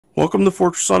Welcome to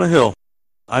Fortress on a Hill.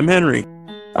 I'm Henry.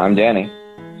 I'm Danny.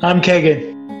 I'm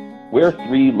Kagan. We're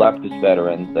three leftist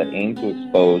veterans that aim to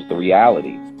expose the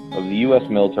reality of the U.S.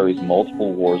 military's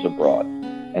multiple wars abroad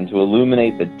and to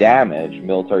illuminate the damage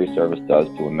military service does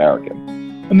to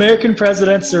Americans. American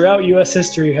presidents throughout U.S.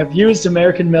 history have used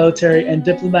American military and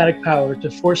diplomatic power to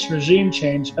force regime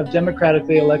change of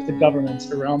democratically elected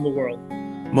governments around the world.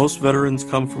 Most veterans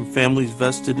come from families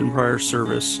vested in prior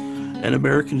service, and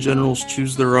American generals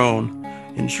choose their own,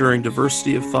 ensuring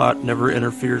diversity of thought never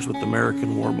interferes with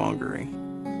American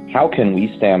warmongering. How can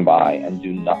we stand by and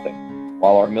do nothing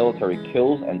while our military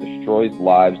kills and destroys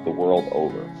lives the world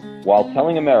over, while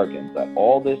telling Americans that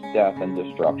all this death and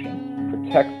destruction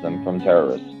protects them from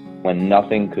terrorists when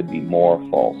nothing could be more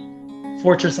false?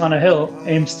 Fortress on a Hill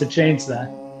aims to change that.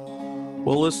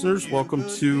 Well, listeners, welcome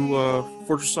to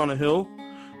Fortress on a Hill.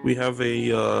 We have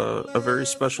a very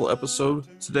special episode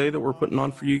today that we're putting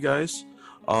on for you guys.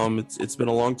 It's been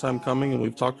a long time coming, and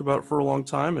we've talked about it for a long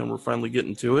time, and we're finally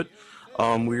getting to it.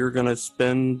 We are going to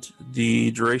spend the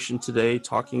duration today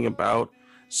talking about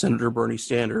Senator Bernie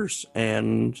Sanders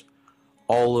and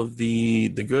all of the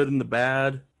good and the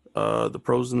bad, the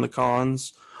pros and the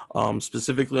cons,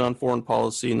 specifically on foreign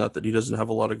policy. Not that he doesn't have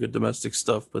a lot of good domestic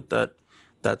stuff, but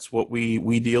that's what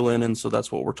we deal in, and so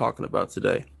that's what we're talking about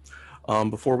today.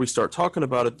 Before we start talking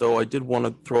about it, though, I did want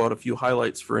to throw out a few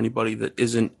highlights for anybody that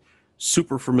isn't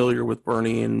super familiar with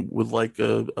Bernie and would like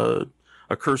a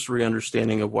cursory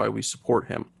understanding of why we support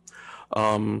him.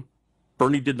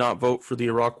 Bernie did not vote for the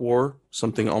Iraq War,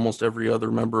 something almost every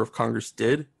other member of Congress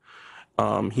did.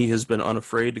 He has been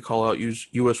unafraid to call out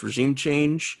U.S. regime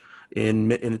change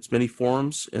in its many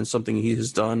forms, and something he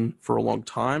has done for a long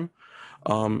time.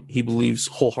 He believes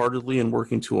wholeheartedly in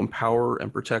working to empower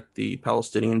and protect the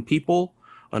Palestinian people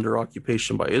under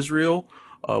occupation by Israel,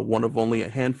 one of only a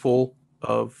handful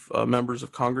of members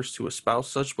of Congress to espouse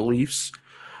such beliefs.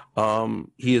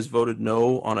 He has voted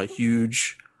no on a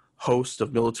huge host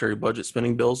of military budget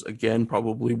spending bills. Again,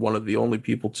 probably one of the only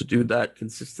people to do that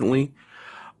consistently.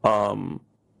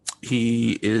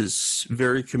 He is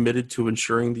very committed to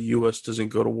ensuring the U.S. doesn't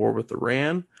go to war with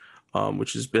Iran,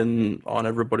 which has been on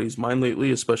everybody's mind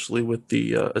lately, especially with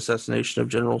the assassination of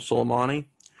General Soleimani.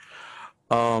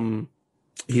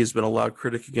 He has been a loud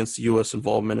critic against the U.S.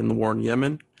 involvement in the war in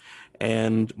Yemen.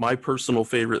 And my personal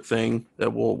favorite thing that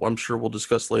I'm sure we'll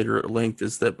discuss later at length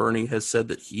is that Bernie has said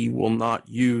that he will not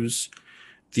use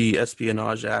the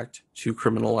Espionage Act to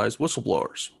criminalize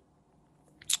whistleblowers.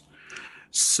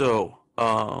 So,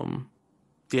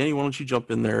 Danny, why don't you jump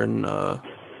in there and...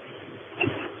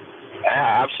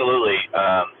 Yeah, absolutely.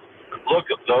 Look,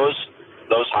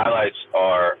 those highlights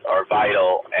are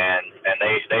vital, and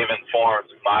they've informed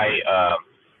my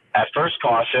at first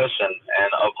cautious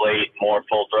and of late more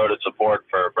full-throated support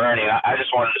for Bernie. I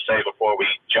just wanted to say before we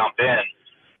jump in,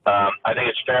 I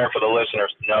think it's fair for the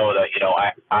listeners to know that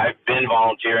I've been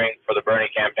volunteering for the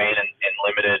Bernie campaign in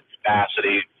limited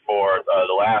capacity for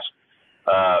the last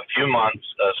few months,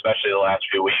 especially the last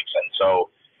few weeks, and so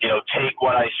take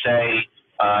what I say.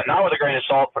 Not with a grain of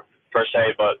salt per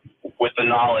se, but with the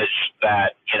knowledge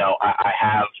that, I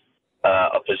have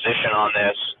a position on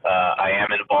this. I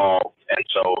am involved, and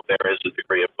so there is a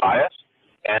degree of bias.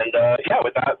 And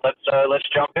with that, let's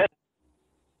jump in.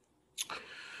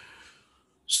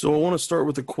 So I want to start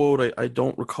with a quote. I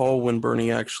don't recall when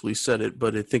Bernie actually said it,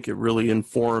 but I think it really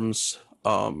informs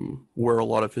where a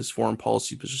lot of his foreign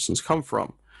policy positions come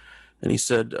from. And he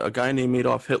said, a guy named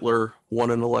Adolf Hitler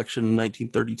won an election in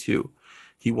 1932.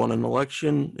 He won an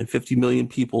election, and 50 million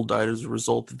people died as a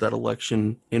result of that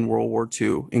election in World War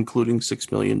II, including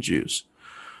 6 million Jews.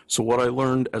 So what I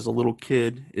learned as a little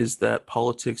kid is that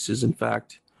politics is, in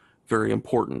fact, very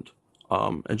important.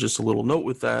 And just a little note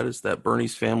with that is that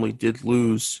Bernie's family did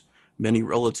lose many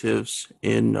relatives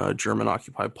in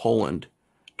German-occupied Poland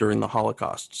during the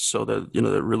Holocaust. So that,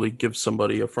 that really gives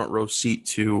somebody a front row seat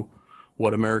to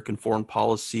what American foreign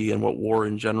policy and what war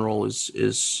in general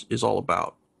is all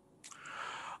about.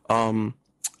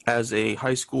 As a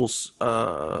high school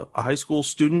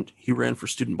student, he ran for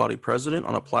student body president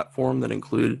on a platform that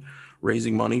included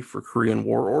raising money for Korean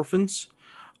war orphans.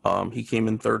 He came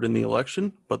in third in the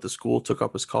election, but the school took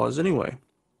up his cause anyway.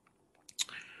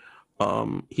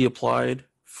 He applied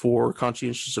for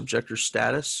conscientious objector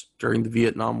status during the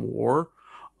Vietnam War.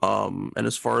 And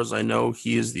as far as I know,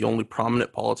 he is the only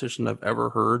prominent politician I've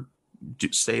ever heard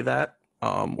say that.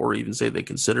 Or even say they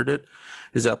considered it.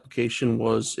 His application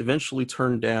was eventually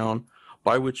turned down,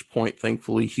 by which point,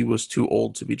 thankfully, he was too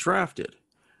old to be drafted.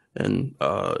 And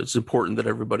it's important that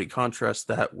everybody contrast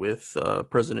that with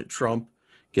President Trump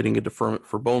getting a deferment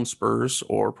for bone spurs,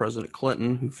 or President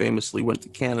Clinton, who famously went to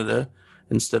Canada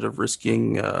instead of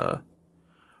risking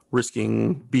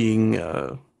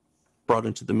being brought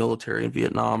into the military in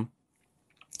Vietnam.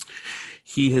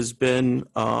 He has been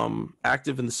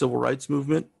active in the civil rights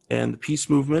movement and the peace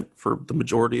movement for the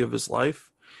majority of his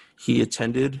life. He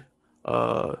attended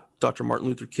Dr. Martin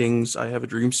Luther King's "I Have a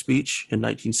Dream" speech in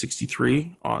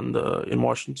 1963 in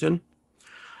Washington.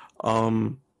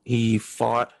 He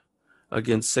fought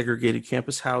against segregated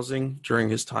campus housing during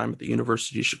his time at the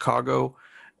University of Chicago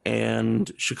and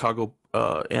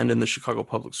in the Chicago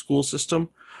public school system.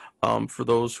 For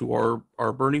those who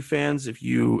are Bernie fans, if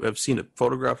you have seen a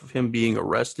photograph of him being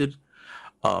arrested,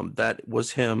 that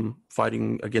was him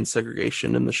fighting against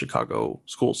segregation in the Chicago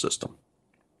school system.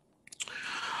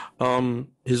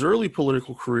 His early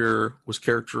political career was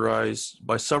characterized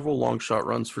by several long shot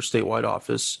runs for statewide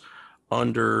office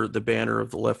under the banner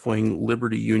of the left-wing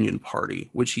Liberty Union Party,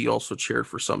 which he also chaired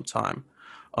for some time.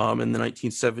 In the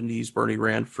 1970s, Bernie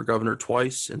ran for governor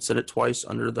twice and Senate twice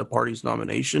under the party's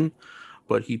nomination,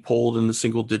 but he polled in the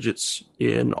single digits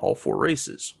in all four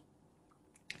races.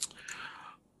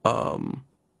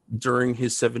 During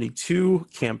his 72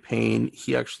 campaign,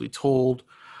 he actually told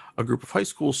a group of high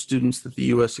school students that the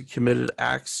U.S. had committed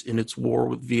acts in its war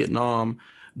with Vietnam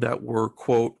that were,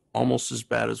 quote, almost as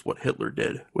bad as what Hitler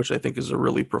did, which I think is a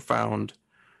really profound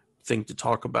thing to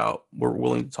talk about. We're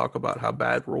willing to talk about how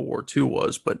bad World War II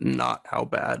was, but not how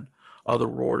bad other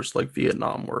wars like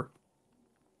Vietnam were.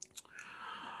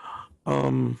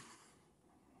 Hold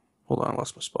on, I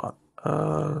lost my spot.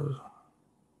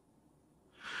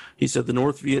 He said, "The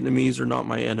North Vietnamese are not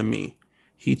my enemy."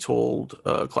 He told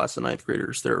a class of ninth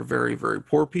graders, "They're very, very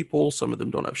poor people. Some of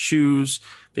them don't have shoes.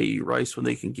 They eat rice when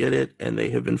they can get it, and they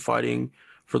have been fighting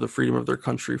for the freedom of their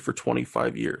country for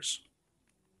 25 years.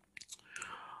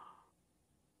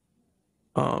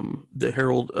 The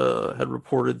Herald had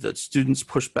reported that students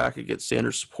pushed back against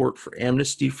Sanders' support for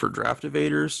amnesty for draft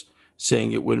evaders,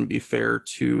 saying it wouldn't be fair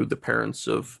to the parents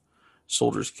of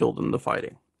soldiers killed in the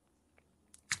fighting.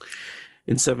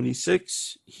 In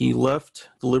 76, he left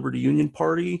the Liberty Union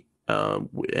Party,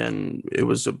 and it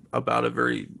was about a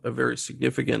very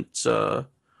significant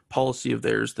policy of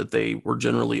theirs that they were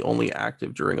generally only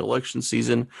active during election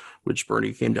season, which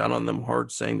Bernie came down on them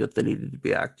hard, saying that they needed to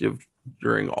be active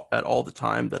at all the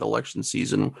time, that election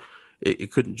season,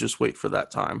 it couldn't just wait for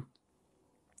that time.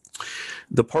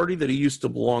 The party that he used to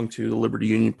belong to, the Liberty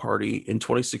Union Party, in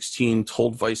 2016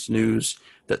 told Vice News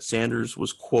that Sanders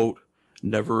was, quote,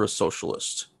 never a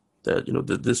socialist, that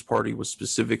that this party was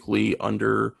specifically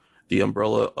under the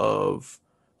umbrella of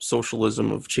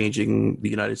socialism, of changing the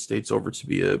United States over to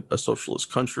be a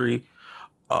socialist country,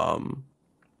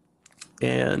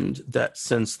 and that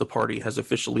since the party has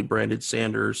officially branded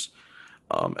Sanders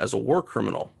as a war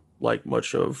criminal, like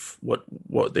much of what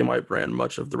they might brand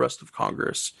much of the rest of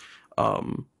Congress,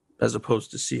 as opposed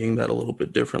to seeing that a little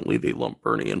bit differently, they lump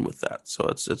Bernie in with that. So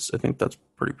I think that's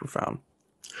pretty profound.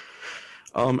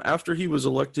 After he was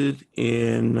elected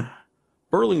in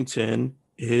Burlington,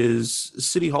 his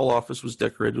city hall office was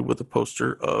decorated with a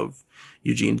poster of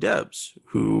Eugene Debs,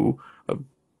 who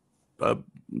a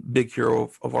big hero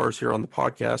of ours here on the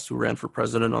podcast, who ran for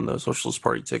president on the Socialist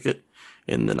Party ticket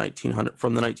in the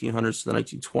from the 1900s to the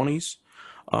 1920s.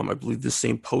 I believe the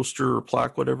same poster or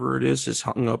plaque, whatever it is, has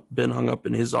been hung up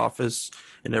in his office,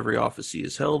 in every office he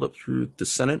has held up through the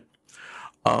Senate.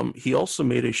 He also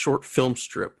made a short film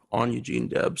strip on Eugene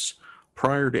Debs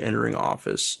prior to entering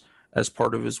office as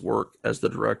part of his work as the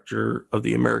director of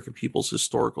the American People's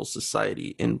Historical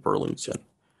Society in Burlington.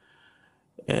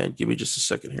 And give me just a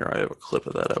second here. I have a clip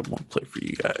of that I want to play for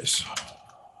you guys.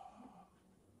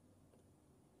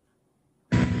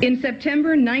 In September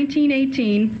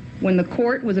 1918, when the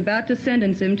court was about to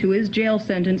sentence him to his jail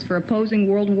sentence for opposing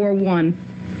World War I,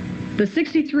 the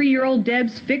 63-year-old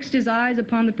Debs fixed his eyes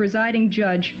upon the presiding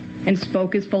judge and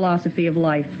spoke his philosophy of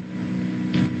life.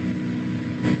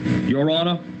 Your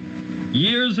Honor,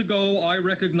 years ago I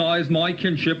recognized my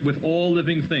kinship with all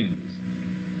living things,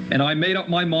 and I made up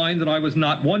my mind that I was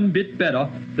not one bit better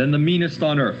than the meanest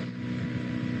on earth.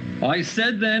 I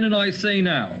said then and I say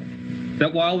now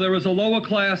that while there is a lower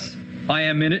class, I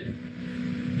am in it.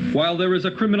 While there is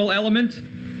a criminal element,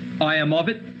 I am of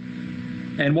it.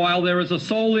 And while there is a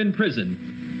soul in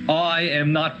prison, I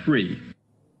am not free.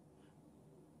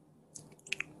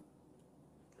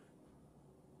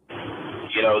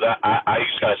 That I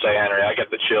just gotta say, Henry, I get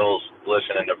the chills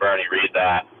listening to Bernie read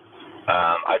that.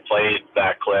 I played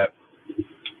that clip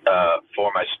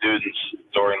for my students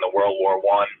during the World War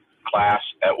I class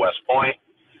at West Point,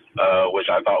 which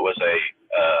I thought was a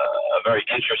very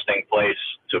interesting place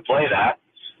to play that.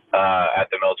 at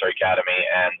the military academy,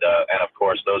 and of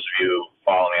course, those of you who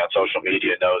follow me on social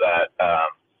media know that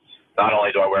not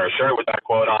only do I wear a shirt with that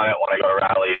quote on it when I go to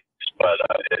rallies, but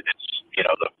it's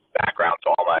the background to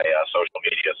all my social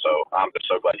media. So I'm just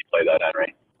so glad you played that,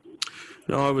 Henry.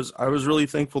 No, I was really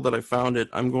thankful that I found it.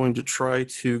 I'm going to try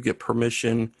to get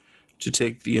permission to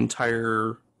take the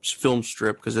entire film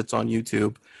strip, because it's on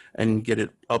YouTube, and get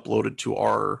it uploaded to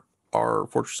our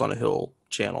Fortress on a Hill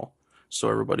channel, so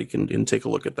everybody can take a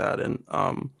look at that. And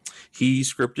he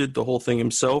scripted the whole thing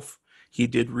himself. He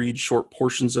did read short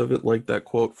portions of it, like that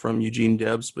quote from Eugene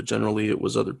Debs, but generally it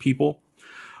was other people.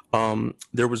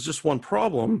 There was just one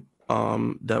problem,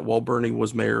 that while Bernie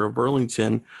was mayor of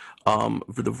Burlington,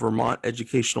 the Vermont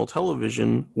Educational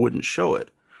Television wouldn't show it.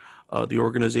 The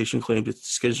organization claimed its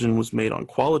decision was made on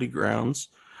quality grounds.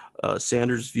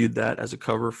 Sanders viewed that as a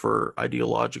cover for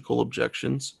ideological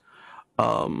objections.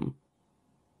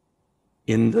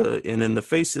 In the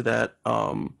face of that,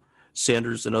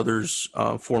 Sanders and others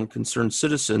formed Concerned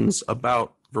Citizens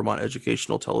about Vermont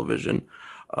Educational Television,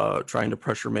 trying to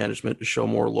pressure management to show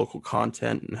more local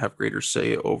content and have greater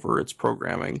say over its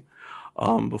programming.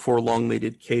 Before long, they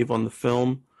did cave on the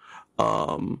film.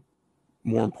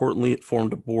 More importantly, it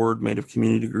formed a board made of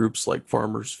community groups like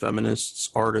farmers, feminists,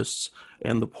 artists,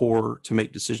 and the poor to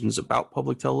make decisions about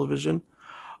public television.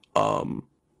 However,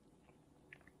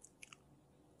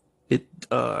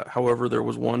 there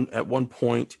was at one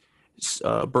point,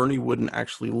 Bernie wouldn't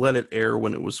actually let it air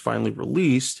when it was finally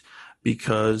released,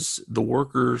 because the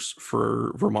workers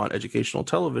for Vermont Educational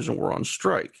Television were on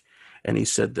strike. And he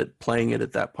said that playing it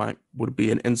at that point would be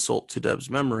an insult to Deb's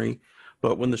memory.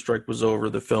 But when the strike was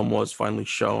over, the film was finally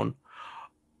shown.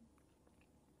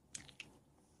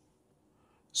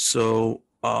 So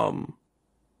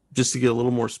just to get a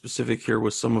little more specific here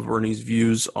with some of Bernie's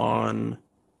views on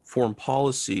foreign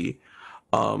policy,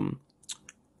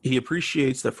 he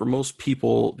appreciates that for most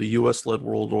people, the U.S.-led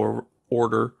world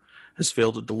order has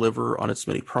failed to deliver on its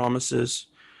many promises.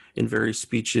 In various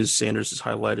speeches, Sanders has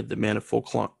highlighted the manifold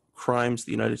crimes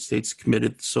the United States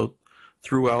committed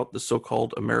throughout the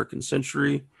so-called American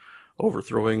century,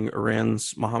 overthrowing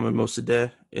Iran's Mohammad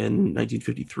Mossadegh in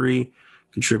 1953,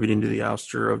 contributing to the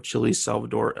ouster of Chile's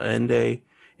Salvador Allende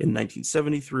in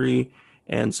 1973,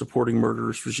 and supporting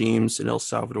murderous regimes in El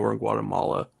Salvador and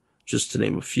Guatemala, just to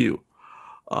name a few.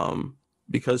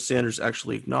 Because Sanders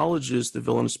actually acknowledges the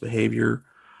villainous behavior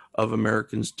of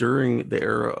Americans during the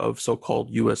era of so-called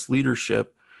U.S.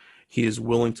 leadership, he is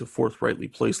willing to forthrightly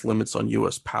place limits on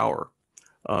U.S. power.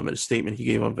 In a statement he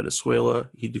gave on Venezuela,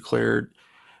 he declared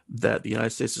that the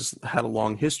United States has had a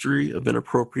long history of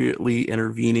inappropriately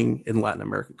intervening in Latin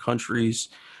American countries,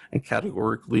 and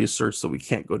categorically asserts that we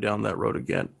can't go down that road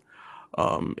again.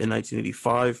 In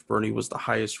 1985, Bernie was the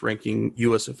highest-ranking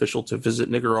U.S. official to visit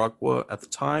Nicaragua at the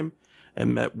time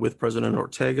and met with President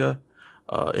Ortega.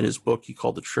 In his book, he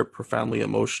called the trip profoundly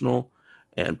emotional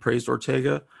and praised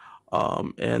Ortega.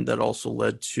 And that also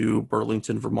led to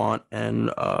Burlington, Vermont,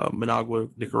 and Managua,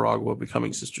 Nicaragua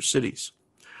becoming sister cities.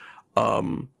 A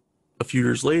few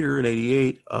years later, in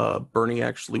 '88, Bernie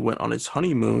actually went on his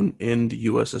honeymoon in the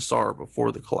USSR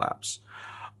before the collapse.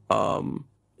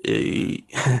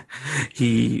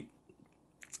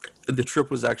 The trip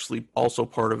was actually also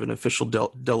part of an official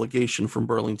delegation from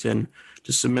Burlington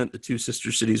to cement the two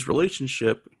sister cities'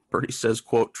 relationship. Bernie says,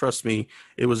 quote, "Trust me,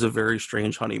 it was a very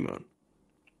strange honeymoon."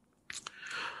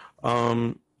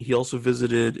 He also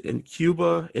visited in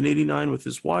Cuba in '89 with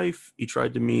his wife. He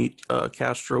tried to meet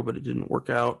Castro, but it didn't work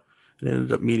out, and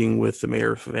ended up meeting with the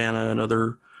mayor of Havana and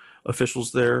other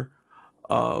officials there.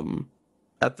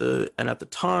 At the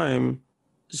time,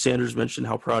 Sanders mentioned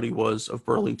how proud he was of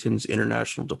Burlington's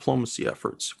international diplomacy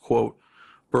efforts. Quote,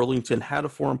 "Burlington had a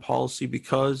foreign policy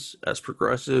because, as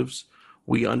progressives,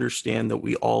 we understand that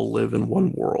we all live in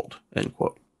one world," end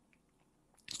quote.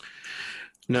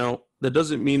 Now, that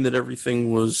doesn't mean that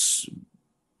everything was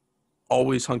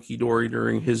always hunky-dory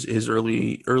during his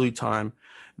early time.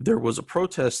 There was a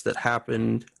protest that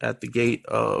happened at the gate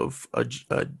of a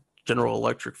General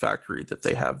Electric factory that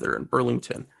they have there in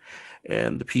Burlington.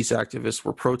 And the peace activists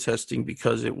were protesting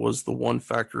because it was the one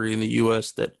factory in the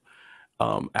U.S. that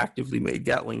actively made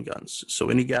Gatling guns. So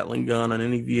any Gatling gun on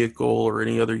any vehicle or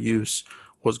any other use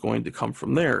was going to come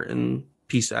from there. And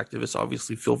peace activists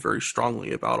obviously feel very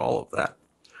strongly about all of that.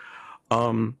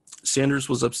 Sanders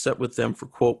was upset with them for,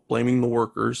 quote, "blaming the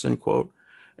workers," end quote,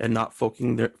 and not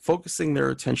focusing their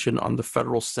attention on the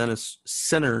federal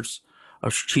centers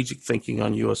of strategic thinking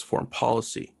on U.S. foreign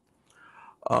policy.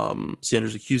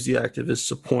 Sanders accused the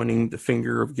activists of pointing the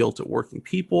finger of guilt at working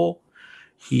people.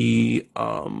 He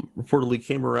reportedly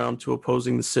came around to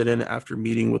opposing the sit-in after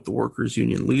meeting with the workers'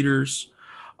 union leaders.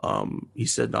 He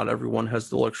said not everyone has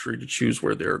the luxury to choose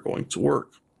where they're going to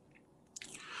work.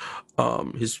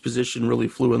 His position really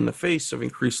flew in the face of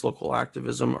increased local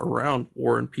activism around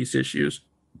war and peace issues,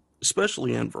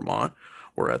 especially in Vermont,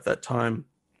 where at that time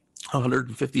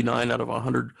 159 out of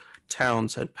 100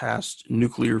 towns had passed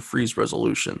nuclear freeze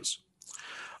resolutions.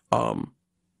 And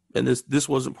this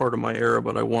wasn't part of my era,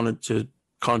 but I wanted to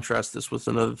contrast this with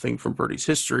another thing from Bertie's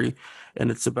history, and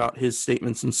it's about his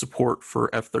statements in support for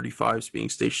F-35s being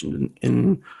stationed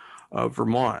in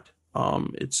Vermont.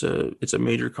 It's a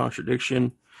major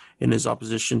contradiction in his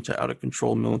opposition to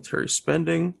out-of-control military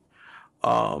spending.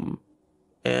 And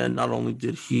not only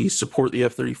did he support the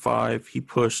F-35, he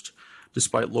pushed,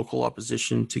 despite local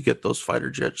opposition, to get those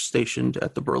fighter jets stationed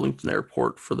at the Burlington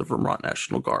Airport for the Vermont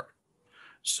National Guard.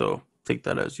 So take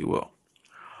that as you will.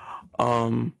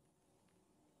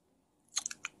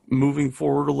 Moving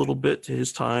forward a little bit to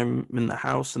his time in the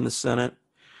House and the Senate,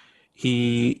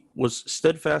 he was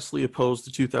steadfastly opposed to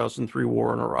the 2003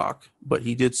 war in Iraq, but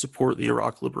he did support the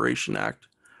Iraq Liberation Act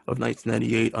of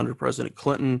 1998 under President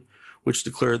Clinton, which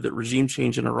declared that regime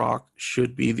change in Iraq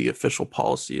should be the official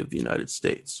policy of the United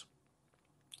States.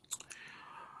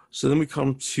 So then we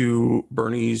come to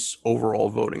Bernie's overall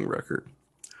voting record.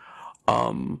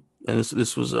 And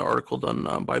this was an article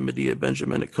done by Medea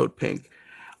Benjamin at CODEPINK.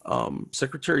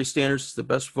 Secretary Sanders is the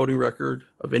best voting record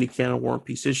of any candidate on war and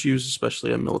peace issues,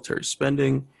 especially on military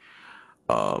spending.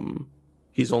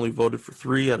 He's only voted for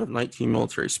 3 out of 19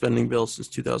 military spending bills since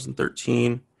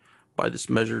 2013. By this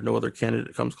measure, no other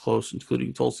candidate comes close,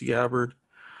 including Tulsi Gabbard.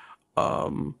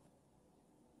 In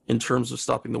terms of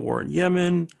stopping the war in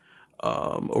Yemen,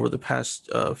 over the past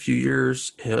few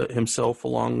years, himself,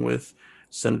 along with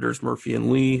Senators Murphy and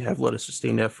Lee, have led a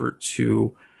sustained effort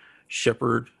to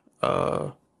shepherd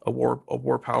a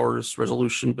war powers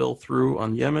resolution bill through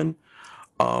on Yemen,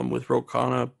 with Ro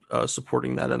Khanna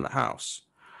supporting that in the House.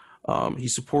 He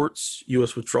supports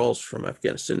U.S. withdrawals from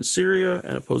Afghanistan and Syria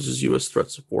and opposes U.S.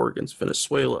 threats of war against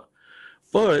Venezuela.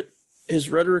 But his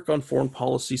rhetoric on foreign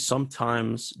policy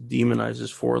sometimes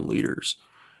demonizes foreign leaders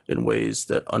in ways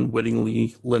that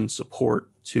unwittingly lend support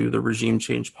to the regime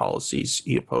change policies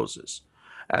he opposes,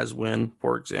 as when,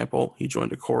 for example, he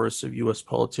joined a chorus of U.S.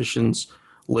 politicians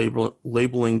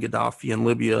labeling Gaddafi in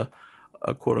Libya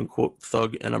a quote-unquote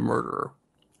thug and a murderer.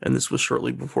 And this was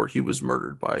shortly before he was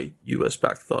murdered by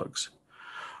U.S.-backed thugs.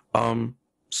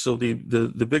 So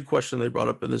the big question they brought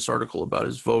up in this article about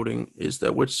his voting is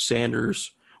that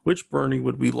which Bernie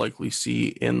would we likely see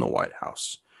in the White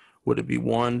House? Would it be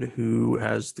one who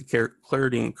has the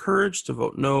clarity and courage to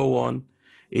vote no on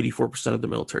 84% of the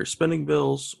military spending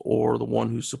bills, or the one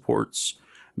who supports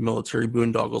military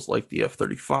boondoggles like the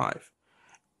F-35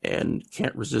 and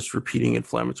can't resist repeating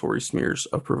inflammatory smears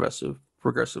of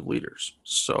progressive leaders?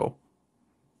 So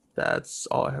that's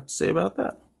all I have to say about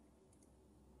that.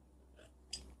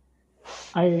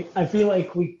 I feel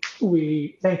like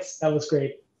we thanks, that was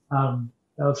great. That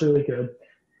was really good.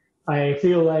 I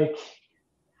feel like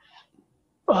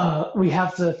we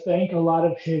have to thank a lot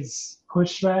of his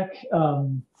pushback.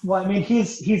 Well, I mean, he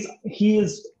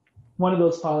is one of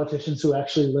those politicians who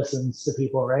actually listens to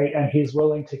people, right? And he's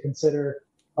willing to consider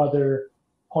other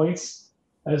points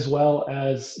as well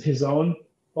as his own,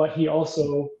 but he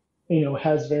also,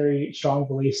 has very strong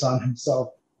beliefs on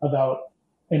himself about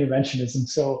interventionism.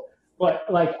 So, but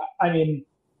like, I mean,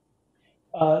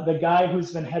 the guy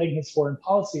who's been heading his foreign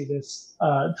policy this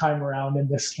time around in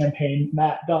this campaign,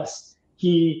 Matt Dust,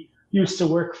 he used to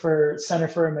work for Center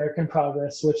for American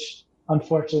Progress, which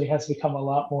unfortunately has become a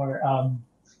lot more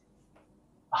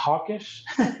hawkish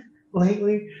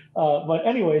lately. But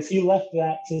anyways, he left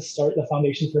that to start the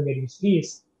Foundation for Mideast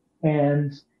Peace.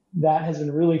 And that has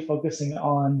been really focusing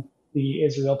on the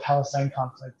Israel-Palestine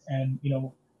conflict and,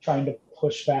 trying to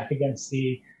push back against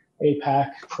the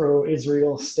AIPAC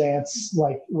pro-Israel stance,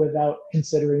 like without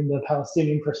considering the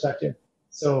Palestinian perspective.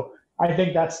 So I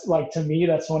think that's to me,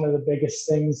 that's one of the biggest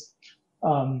things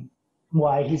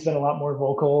why he's been a lot more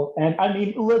vocal. And I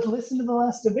mean, listen to the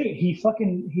last debate.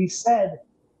 He said,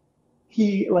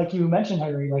 like you mentioned,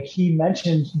 Henry, like he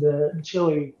mentioned the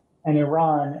Chile and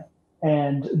Iran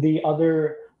and the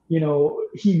other,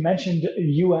 he mentioned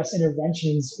U.S.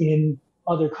 interventions in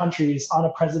other countries on a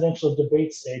presidential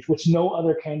debate stage, which no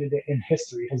other candidate in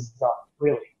history has done,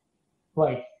 really.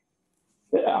 Like,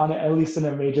 at least in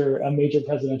a major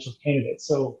presidential candidate.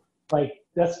 So,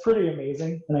 that's pretty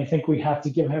amazing, and I think we have to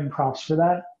give him props for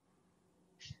that.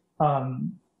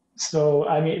 So,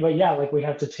 I mean, but yeah, we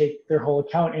have to take their whole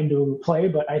account into play,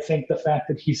 but I think the fact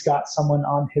that he's got someone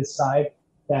on his side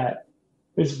that,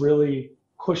 is really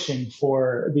pushing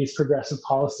for these progressive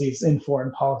policies in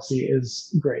foreign policy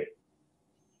is great.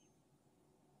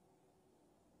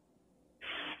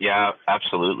 Yeah,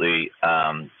 absolutely.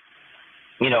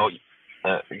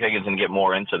 Higgins can get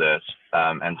more into this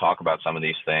and talk about some of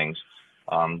these things.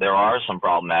 There are some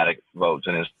problematic votes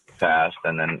in his past,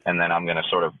 and then I'm going to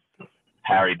sort of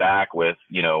parry back with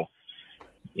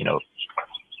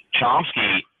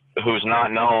Chomsky, who's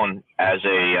not known as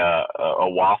a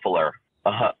waffler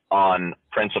on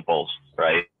principles,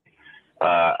 right?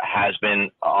 Has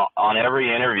been on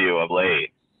every interview of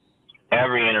late,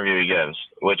 every interview he gives,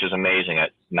 which is amazing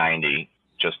at 90,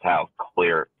 just how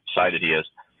clear-sighted he is.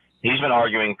 He's been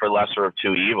arguing for lesser of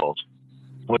two evils,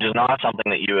 which is not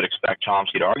something that you would expect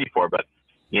Chomsky to argue for. But,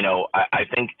 I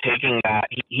think taking that,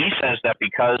 he says that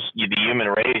because the human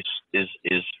race is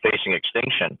facing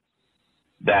extinction,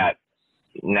 that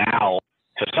now,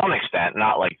 to some extent,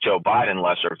 not like Joe Biden,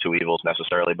 lesser of two evils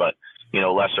necessarily, but,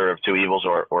 lesser of two evils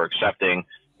or accepting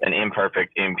an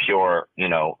imperfect, impure,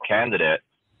 candidate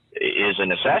is a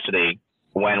necessity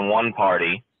when one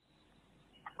party,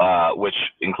 which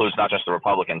includes not just the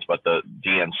Republicans, but the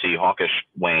DNC hawkish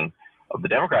wing of the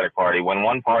Democratic Party, when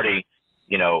one party,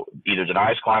 either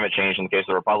denies climate change in the case of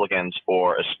the Republicans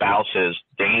or espouses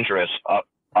dangerous up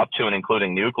to and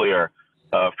including nuclear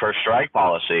first strike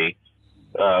policy,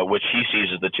 which he sees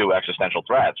as the two existential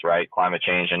threats, right? Climate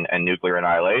change and nuclear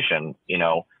annihilation.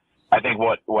 I think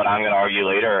what I'm going to argue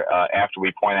later, after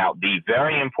we point out the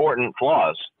very important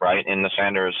flaws, right, in the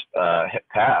Sanders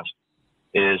past,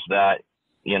 is that,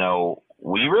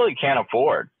 we really can't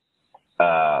afford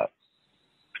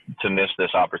to miss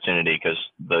this opportunity because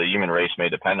the human race may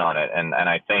depend on it. And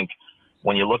I think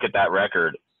when you look at that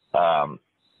record,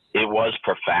 it was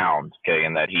profound, okay,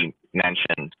 in that he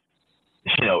mentioned,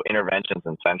 interventions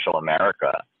in Central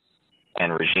America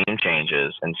and regime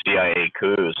changes and CIA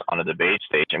coups on a debate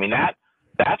stage. I mean,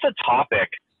 that's a topic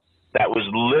that was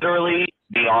literally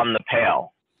beyond the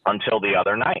pale until the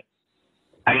other night.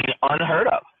 I mean, unheard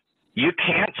of. You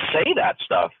can't say that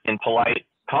stuff in polite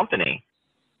company,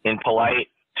 in polite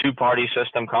two-party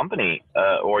system company,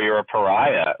 or you're a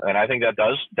pariah. And I think that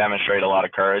does demonstrate a lot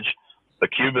of courage. The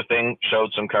Cuba thing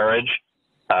showed some courage.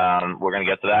 We're going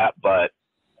to get to that. But,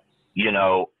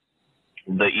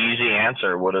 the easy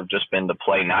answer would have just been to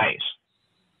play nice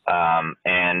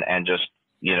and just,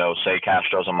 say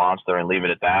Castro's a monster and leave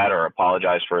it at that, or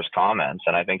apologize for his comments.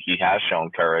 And I think he has shown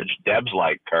courage.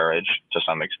 Debs-like courage to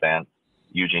some extent.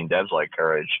 Eugene Debs-like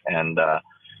courage. And,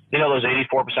 those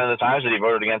 84% of the times that he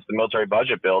voted against the military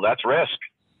budget bill, that's risk.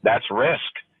 That's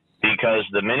risk. Because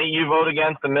the minute you vote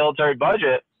against the military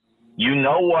budget,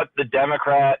 what the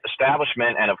Democrat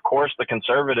establishment and, of course, the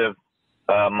conservative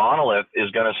monolith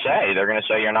is going to say. They're going to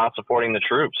say you're not supporting the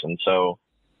troops. And so,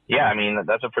 yeah, I mean,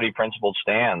 that's a pretty principled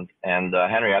stand. And,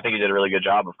 Henry, I think you did a really good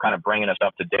job of kind of bringing us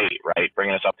up to date, right?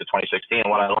 Bringing us up to 2016.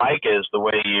 And what I like is the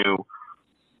way you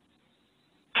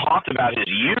talked about his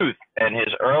youth and his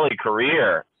early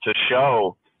career to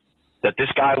show that this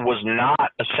guy was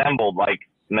not assembled like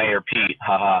Mayor Pete,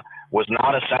 was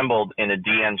not assembled in a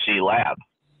DNC lab.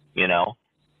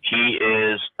 He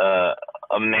is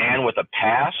a man with a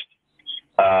past,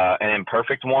 an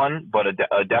imperfect one, but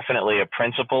definitely a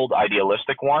principled,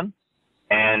 idealistic one.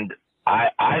 And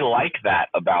I like that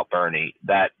about Bernie,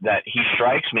 that he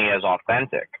strikes me as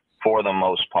authentic for the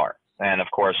most part. And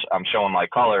of course, I'm showing my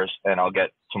colors, and I'll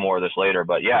get to more of this later.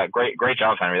 But yeah, great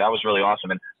job, Henry. That was really awesome.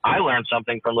 And I learned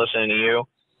something from listening to you,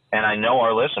 and I know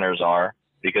our listeners are,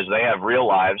 because they have real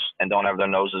lives and don't have their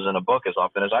noses in a book as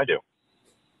often as I do.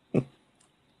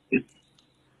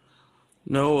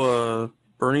 No,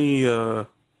 Bernie,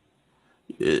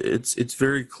 it's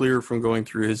very clear from going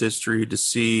through his history to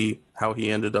see how he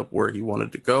ended up where he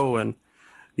wanted to go. And,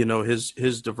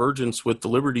 his divergence with the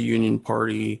Liberty Union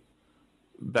Party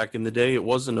back in the day, it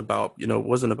wasn't about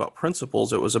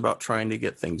principles. It was about trying to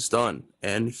get things done.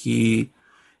 And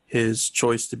his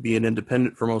choice to be an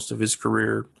independent for most of his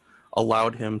career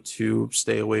allowed him to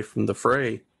stay away from the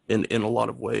fray in a lot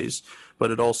of ways.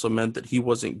 But it also meant that he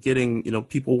wasn't getting,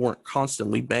 people weren't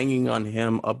constantly banging on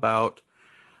him about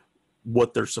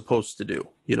what they're supposed to do.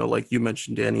 Like you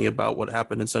mentioned, Danny, about what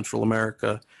happened in Central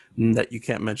America, and that you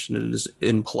can't mention it as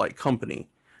in polite company.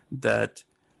 That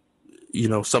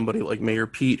somebody like Mayor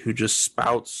Pete, who just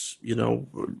spouts,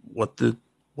 what the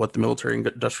military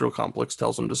industrial complex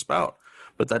tells him to spout.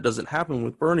 But that doesn't happen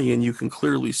with Bernie, and you can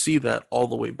clearly see that all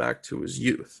the way back to his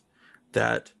youth,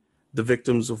 that the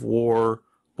victims of war,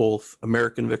 both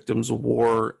American victims of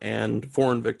war and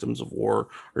foreign victims of war,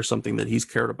 are something that he's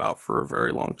cared about for a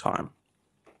very long time.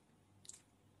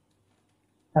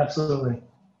 Absolutely.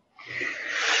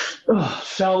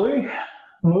 Shall we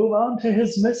move on to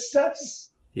his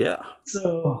missteps? Yeah.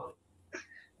 So,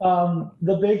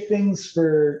 the big things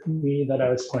for me that I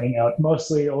was pointing out,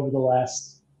 mostly over the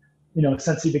last,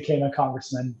 since he became a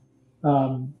congressman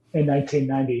in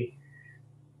 1990,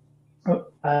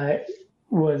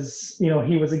 was,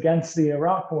 he was against the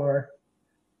Iraq War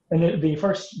and the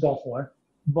first Gulf War,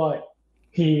 but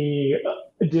he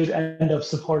did end up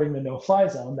supporting the no-fly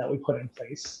zone that we put in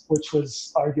place, which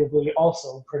was arguably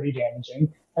also pretty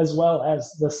damaging, as well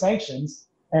as the sanctions.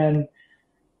 And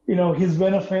he's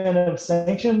been a fan of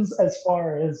sanctions as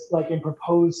far as like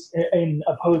opposed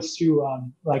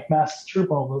to like mass troop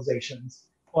mobilizations.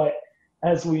 But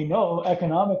as we know,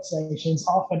 economic sanctions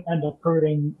often end up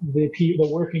hurting the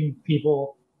working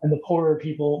people and the poorer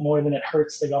people more than it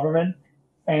hurts the government.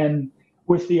 And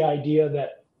with the idea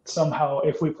that somehow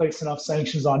if we place enough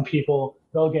sanctions on people,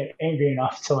 they'll get angry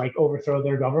enough to like overthrow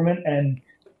their government. And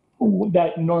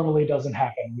that normally doesn't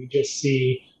happen. We just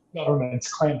see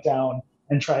governments clamp down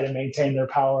and try to maintain their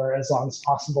power as long as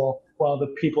possible while the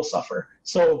people suffer.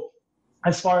 So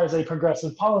as far as a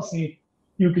progressive policy,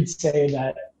 you could say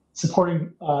that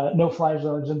supporting no-fly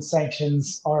zones and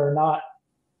sanctions are not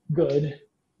good,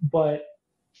 but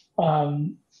I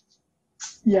mean,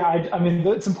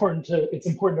 it's important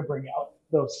to bring out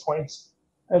those points,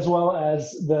 as well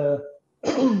as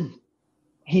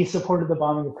he supported the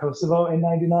bombing of Kosovo in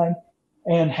 '99,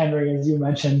 and Henry, as you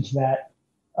mentioned, that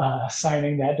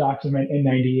signing that document in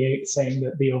 '98 saying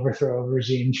that the overthrow of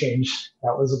regime change,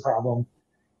 that was a problem.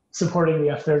 Supporting the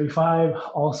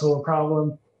F-35, also a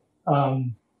problem.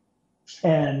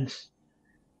 And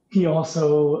he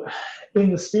also,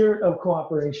 in the spirit of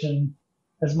cooperation,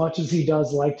 as much as he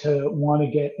does like to want to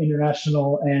get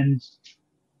international and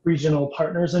regional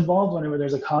partners involved whenever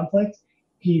there's a conflict,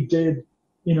 he did,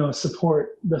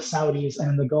 support the Saudis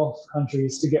and the Gulf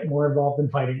countries to get more involved in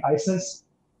fighting ISIS.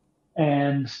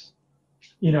 And,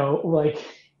 like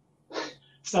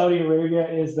Saudi Arabia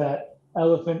is that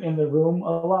elephant in the room a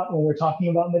lot when we're talking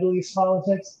about Middle East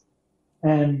politics.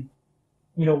 And,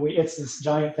 it's this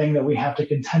giant thing that we have to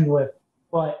contend with.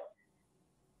 But,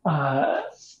 there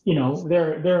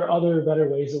are other better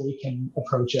ways that we can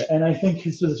approach it. And I think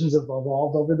his positions have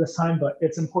evolved over this time, but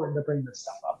it's important to bring this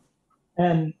stuff up.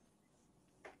 And,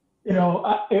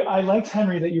 I liked,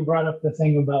 Henry, that you brought up the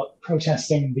thing about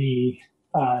protesting the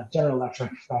General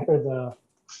Electric or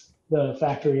the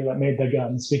factory that made the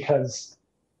guns, because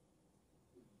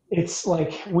it's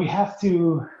like we have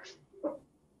to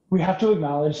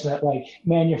acknowledge that like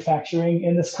manufacturing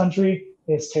in this country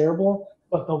is terrible,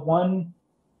 but the one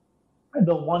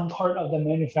part of the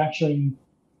manufacturing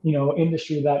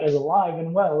industry that is alive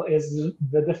and well is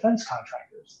the defense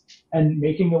contractors and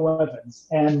making the weapons.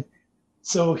 And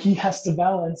so he has to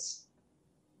balance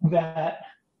that.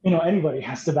 Anybody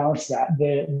has to balance that,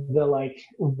 the like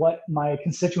what my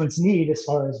constituents need as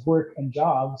far as work and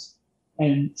jobs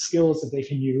and skills that they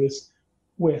can use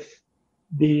with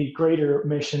the greater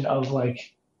mission of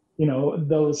like,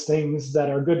 those things that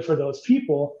are good for those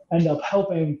people end up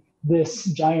helping this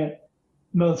giant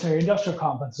military industrial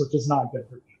complex, which is not good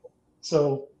for people.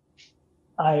 So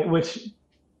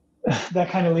that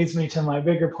kind of leads me to my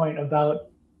bigger point about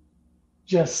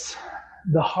just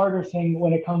the harder thing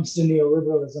when it comes to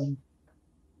neoliberalism,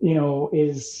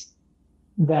 is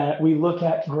that we look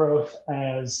at growth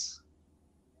as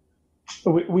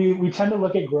we tend to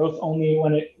look at growth only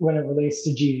when it relates to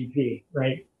GDP,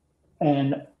 right?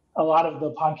 And a lot of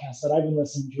the podcasts that I've been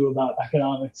listening to about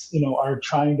economics, are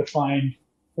trying to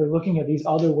they're looking at these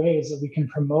other ways that we can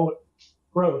promote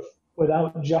growth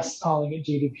without just calling it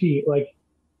GDP, like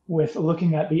with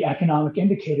looking at the economic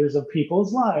indicators of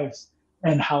people's lives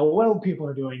and how well people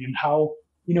are doing and how,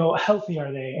 healthy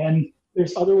are they? And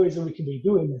there's other ways that we can be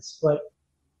doing this, but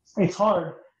it's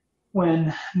hard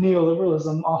when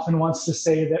neoliberalism often wants to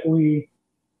say that we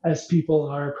as people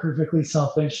are perfectly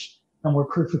selfish and we're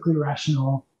perfectly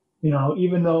rational,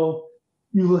 even though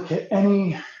you look at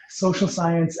any social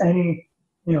science, any,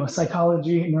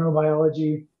 psychology,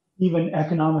 neurobiology, even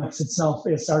economics itself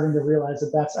is starting to realize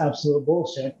that that's absolute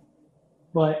bullshit.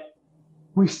 But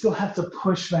we still have to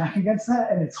push back against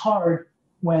that. And it's hard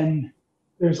when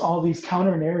there's all these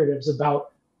counter narratives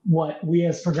about what we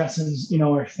as progressives,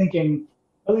 are thinking.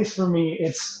 At least for me,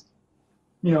 it's,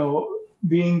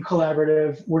 being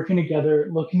collaborative, working together,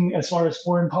 looking as far as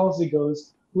foreign policy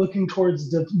goes, looking towards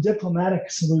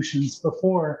diplomatic solutions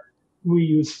before we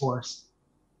use force.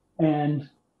 And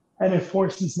if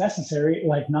force is necessary,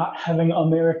 like not having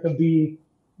America be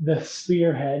the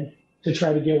spearhead to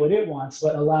try to get what it wants,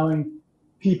 but allowing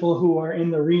people who are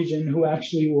in the region who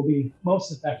actually will be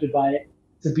most affected by it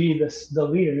to be the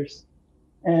leaders.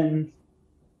 And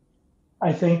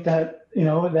I think that,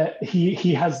 that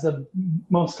he has the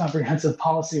most comprehensive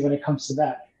policy when it comes to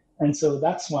that. And so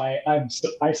that's why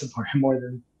I support him more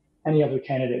than any other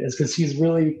candidate, is because he's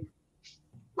really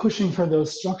pushing for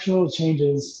those structural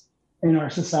changes in our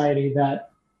society that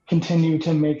continue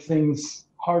to make things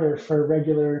harder for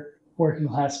regular working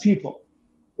class people.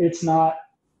 It's not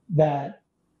that,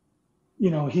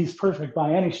 he's perfect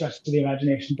by any stretch of the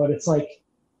imagination, but it's like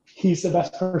he's the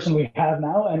best person we have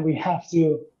now. And we have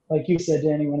to, like you said,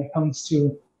 Danny, when it comes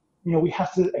to, we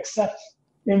have to accept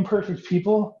imperfect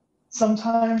people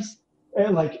sometimes.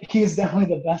 And like, he's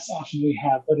definitely the best option we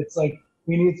have, but it's like,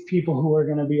 we need people who are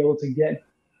going to be able to get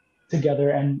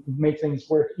together and make things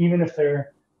work, even if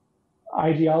their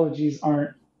ideologies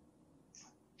aren't,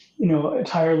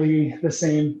 entirely the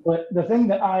same. But the thing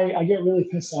that I get really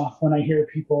pissed off when I hear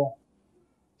people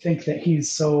think that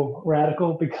he's so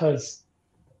radical, because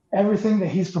everything that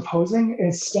he's proposing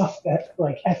is stuff that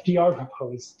like FDR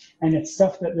proposed, and it's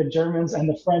stuff that the Germans and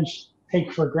the French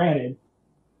take for granted.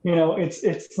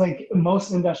 It's like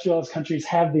most industrialized countries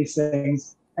have these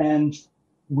things, and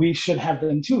we should have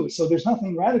them too. So there's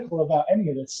nothing radical about any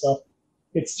of this stuff.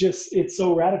 It's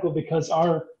so radical because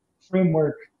our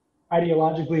framework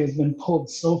ideologically has been pulled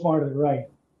so far to the right.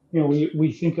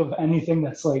 We think of anything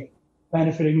that's like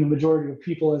benefiting the majority of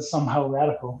people as somehow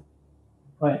radical.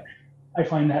 But I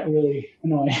find that really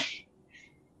annoying.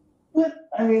 But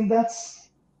I mean, that's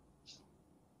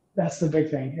the big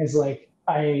thing, is like,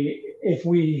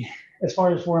 as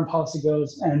far as foreign policy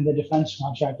goes and the defense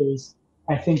contractors,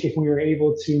 I think if we were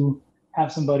able to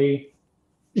have somebody,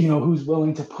 who's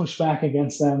willing to push back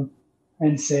against them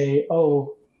and say,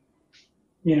 oh,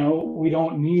 we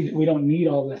don't need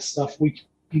all this stuff. We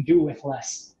can do with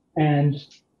less. And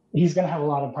he's going to have a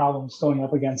lot of problems going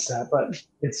up against that. But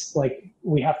it's like,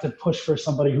 we have to push for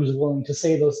somebody who's willing to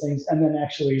say those things and then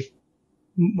actually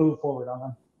move forward on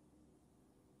them.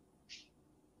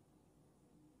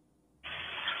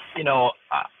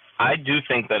 I do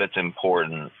think that it's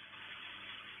important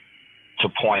to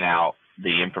point out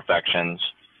the imperfections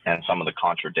and some of the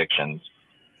contradictions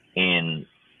in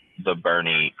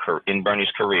Bernie's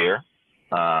career,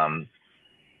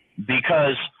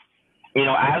 because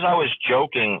as I was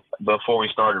joking before we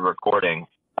started recording,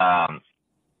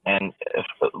 and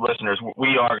listeners,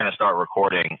 we are going to start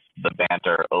recording the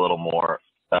banter a little more,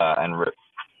 and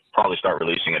probably start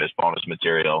releasing it as bonus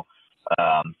material,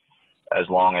 as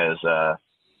long as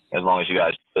you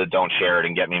guys don't share it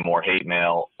and get me more hate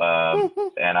mail.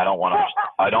 And I don't want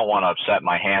to upset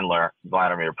my handler,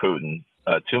 Vladimir Putin,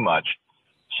 too much.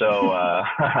 So,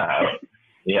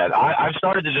 yeah, I've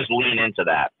started to just lean into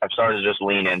that. I've started to just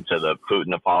lean into the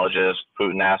Putin apologist,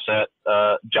 Putin asset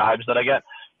jibes that I get.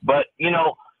 But,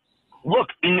 look,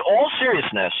 in all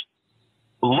seriousness,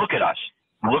 look at us.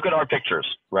 Look at our pictures,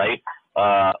 right?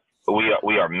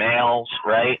 We are males,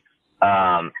 right?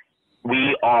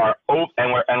 We are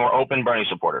we're open Bernie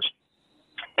supporters,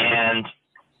 and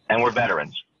we're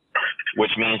veterans,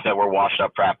 which means that we're washed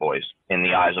up frat boys in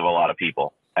the eyes of a lot of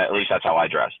people. At least that's how I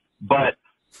dress. But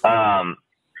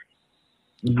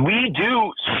we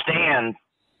do stand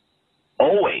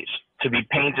always to be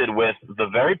painted with the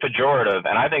very pejorative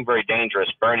and I think very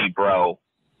dangerous Bernie bro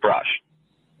brush,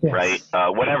 yes. Right?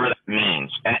 Whatever that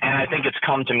means, and I think it's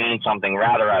come to mean something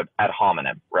rather ad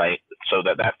hominem, right? So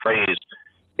that phrase.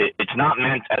 It's not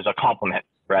meant as a compliment,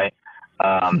 right?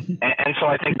 And so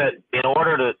I think that in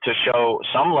order to show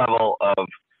some level of,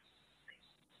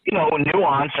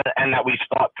 nuance and that we've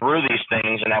thought through these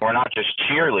things and that we're not just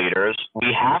cheerleaders,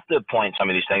 we have to point some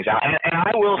of these things out. And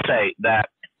I will say that,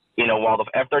 while the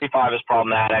F-35 is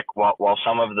problematic, while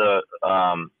some of the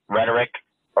rhetoric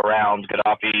around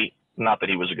Gaddafi, not that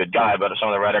he was a good guy, but some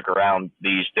of the rhetoric around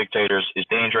these dictators is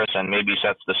dangerous and maybe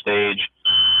sets the stage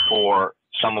for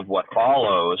some of what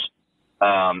follows,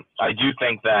 I do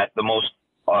think that the most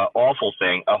awful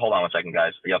thing. Hold on one second,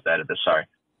 guys. You have to edit this. Sorry.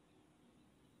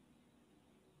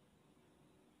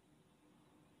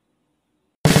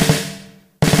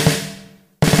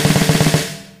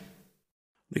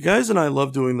 The guys and I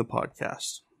love doing the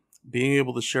podcast. Being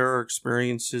able to share our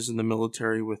experiences in the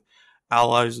military with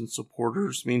allies and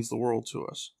supporters means the world to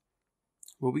us.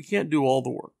 But we can't do all the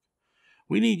work.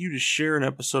 We need you to share an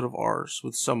episode of ours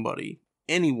with somebody,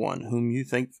 anyone whom you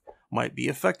think might be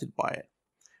affected by it.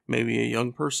 Maybe a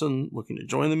young person looking to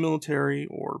join the military,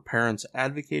 or parents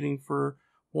advocating for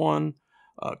one,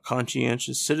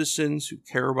 conscientious citizens who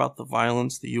care about the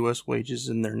violence the U.S. wages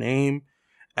in their name,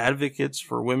 advocates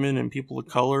for women and people of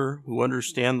color who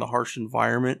understand the harsh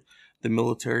environment the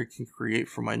military can create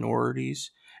for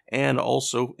minorities and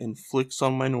also inflicts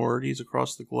on minorities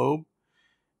across the globe.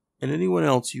 and anyone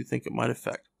else you think it might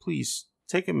affect, please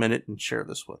take a minute and share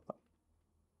this with them.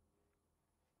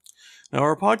 Now,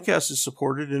 our podcast is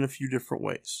supported in a few different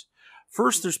ways.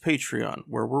 First, there's Patreon,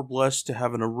 where we're blessed to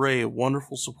have an array of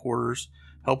wonderful supporters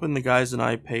helping the guys and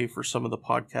I pay for some of the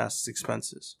podcast's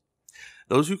expenses.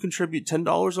 Those who contribute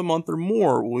 $10 a month or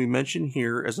more will be mentioned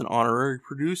here as an honorary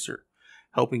producer,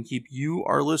 helping keep you,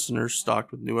 our listeners,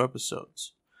 stocked with new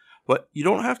episodes. But you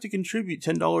don't have to contribute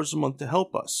 $10 a month to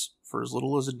help us. For as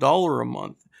little as $1 a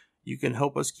month, you can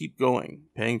help us keep going,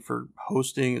 paying for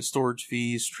hosting and storage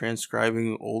fees,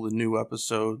 transcribing old and new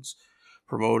episodes,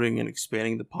 promoting and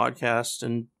expanding the podcast,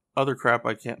 and other crap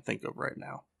I can't think of right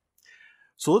now.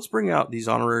 So let's bring out these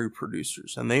honorary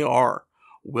producers, and they are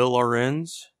Will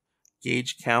Arends,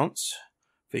 Gage Counts,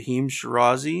 Fahim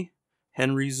Shirazi,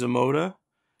 Henry Zamota,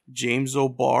 James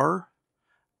O'Barr,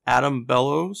 Adam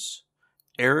Bellows,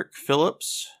 Eric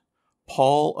Phillips,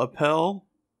 Paul Appel,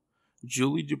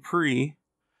 Julie Dupree,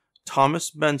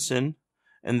 Thomas Benson,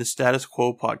 and the Status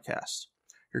Quo podcast.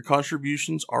 Your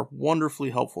contributions are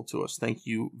wonderfully helpful to us. Thank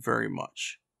you very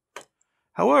much.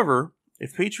 However,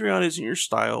 if Patreon isn't your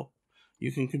style,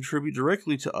 you can contribute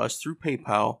directly to us through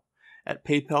PayPal at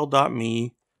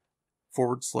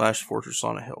paypal.me/Fortress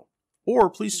on a Hill. Or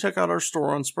please check out our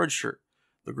store on Spreadshirt.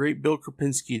 The great Bill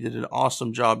Krapinski did an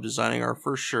awesome job designing our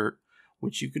first shirt,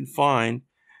 which you can find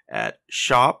at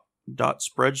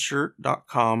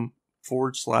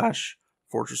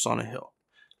shop.spreadshirt.com/Fortress on a Hill.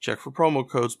 Check for promo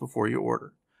codes before you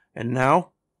order. And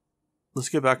now, let's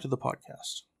get back to the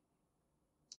podcast.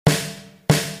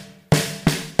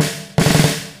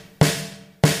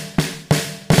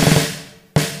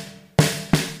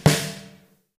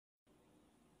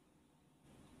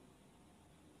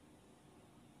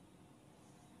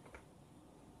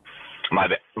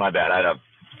 My bad. I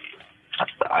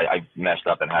messed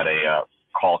up and had a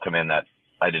call come in that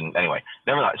I didn't. Anyway,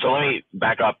 never mind. So let me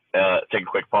back up, take a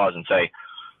quick pause, and say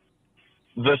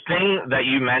the thing that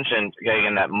you mentioned,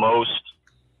 Kagan, that most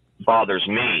bothers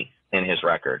me in his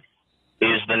record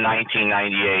is the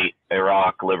 1998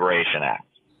 Iraq Liberation Act,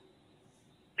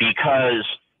 because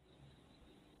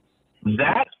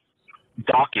that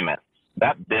document,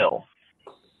 that bill,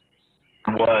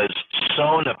 was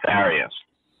so nefarious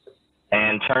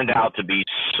and turned out to be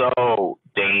so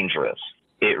dangerous.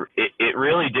 It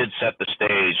really did set the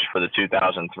stage for the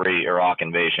 2003 Iraq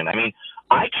invasion. I mean,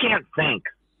 I can't think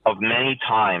of many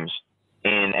times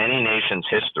in any nation's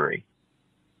history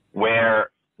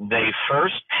where they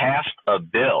first passed a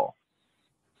bill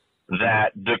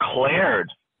that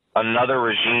declared another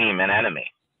regime an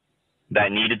enemy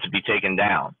that needed to be taken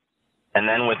down, and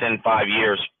then within 5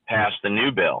 years passed a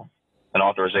new bill, an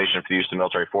authorization for the use of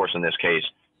military force in this case,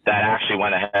 that actually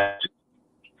went ahead.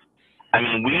 I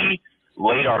mean, we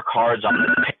laid our cards on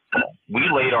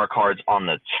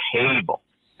the table.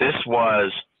 This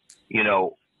was,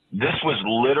 this was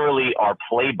literally our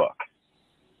playbook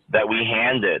that we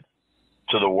handed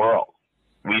to the world.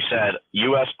 We said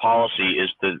U.S. policy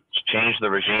is to change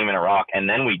the regime in Iraq, and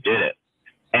then we did it.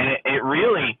 And it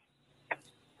really,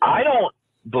 I don't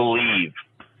believe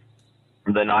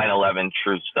the 9/11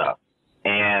 truth stuff.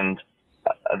 And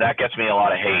that gets me a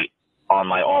lot of hate on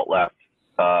my alt-left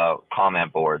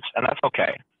comment boards, and that's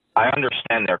okay. I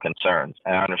understand their concerns,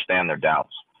 and I understand their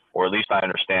doubts, or at least I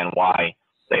understand why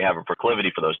they have a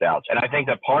proclivity for those doubts. And I think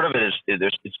that part of it is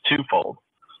it's twofold.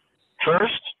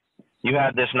 First, you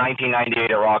have this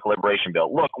 1998 Iraq Liberation Bill.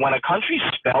 Look, when a country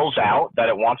spells out that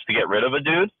it wants to get rid of a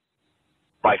dude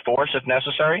by force if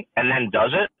necessary, and then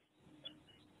does it,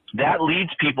 that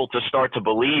leads people to start to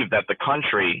believe that the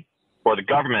country or the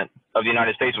government of the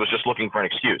United States was just looking for an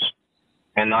excuse.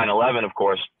 And 9/11, of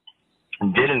course,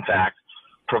 did in fact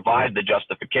provide the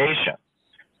justification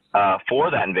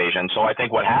for that invasion. So I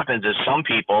think what happens is some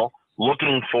people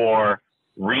looking for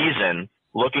reason,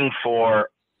 looking for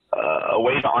a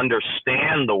way to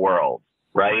understand the world,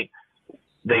 right?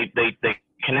 They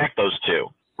connect those two,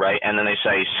 right? And then they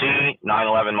say, see,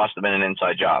 9/11 must have been an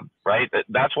inside job, right?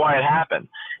 That's why it happened.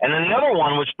 And then the other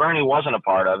one, which Bernie wasn't a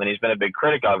part of, and he's been a big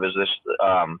critic of, is this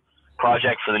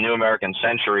Project for the New American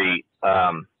Century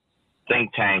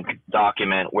think tank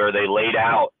document, where they laid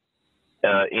out,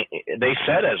 they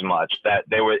said as much, that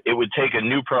it would take a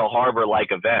new Pearl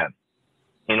Harbor-like event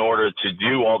in order to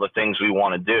do all the things we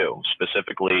want to do,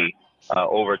 specifically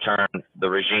overturn the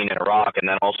regime in Iraq, and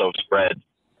then also spread,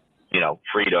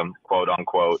 freedom, quote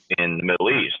unquote, in the Middle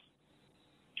East,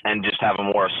 and just have a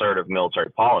more assertive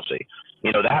military policy.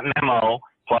 That memo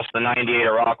plus the 98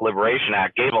 Iraq Liberation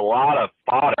Act gave a lot of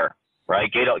fodder,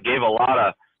 right? Gave a lot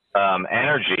of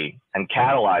energy and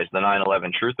catalyzed the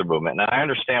 9/11 truther movement. And I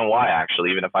understand why,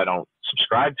 actually, even if I don't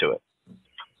subscribe to it.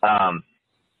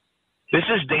 This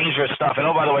is dangerous stuff. And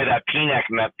oh, by the way, that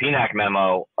PNAC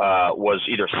memo was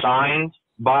either signed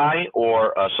by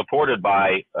or supported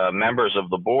by members of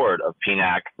the board of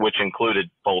PNAC, which included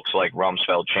folks like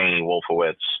Rumsfeld, Cheney,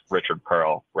 Wolfowitz, Richard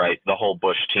Pearl, right? The whole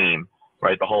Bush team,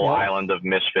 right? The whole island of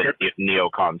misfit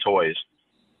neocon toys.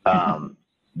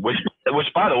 Which,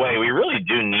 by the way, we really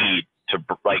do need to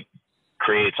like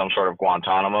create some sort of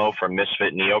Guantanamo for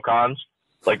misfit neocons.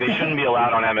 Like they shouldn't be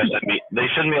allowed on MSNBC. They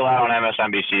shouldn't be allowed on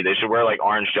MSNBC. They should wear like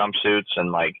orange jumpsuits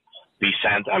and like be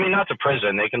sent. I mean, not to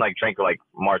prison. They can like drink like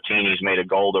martinis made of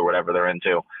gold or whatever they're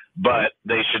into, but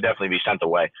they should definitely be sent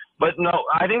away. But no,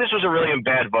 I think this was a really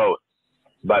bad vote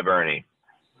by Bernie.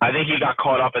 I think he got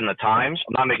caught up in the times.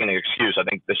 I'm not making an excuse. I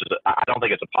think I don't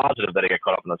think it's a positive that he got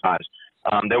caught up in the times.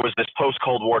 There was this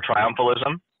post-Cold War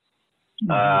triumphalism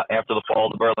after the fall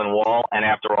of the Berlin Wall and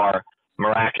after our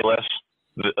miraculous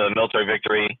military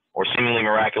victory, or seemingly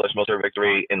miraculous military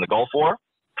victory in the Gulf War,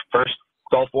 first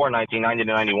Gulf War, 1990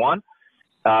 to 91.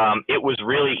 It was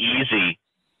really easy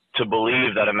to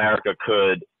believe that America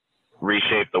could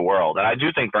reshape the world. And I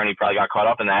do think Bernie probably got caught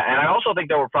up in that. And I also think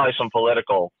there were probably some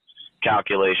political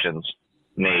calculations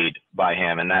made by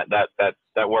him, and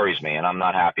that worries me, and I'm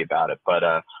not happy about it. But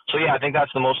so yeah, I think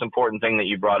that's the most important thing that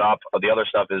you brought up. The other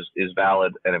stuff is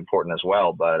valid and important as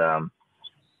well. But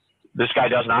this guy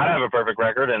does not have a perfect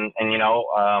record, and you know,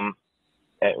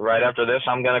 right after this,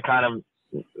 I'm gonna kind of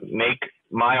make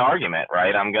my argument.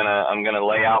 Right, I'm gonna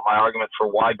lay out my argument for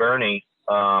why Bernie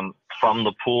from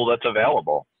the pool that's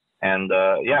available, and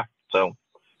yeah, so.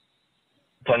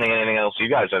 Depending on anything else you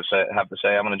guys have to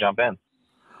say, I'm going to jump in.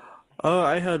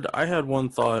 I had one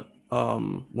thought,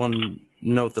 one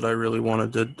note that I really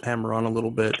wanted to hammer on a little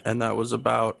bit, and that was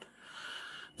about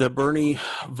that Bernie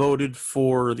voted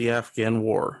for the Afghan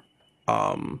war,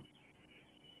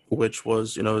 which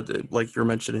was, you know, like you're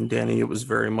mentioning, Danny, it was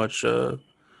very much a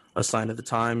sign of the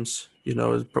times. You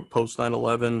know, post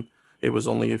 9/11, it was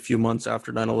only a few months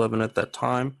after 9/11 at that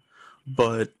time,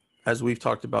 but as we've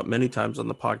talked about many times on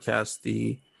the podcast,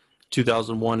 the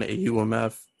 2001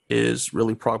 AUMF is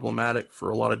really problematic for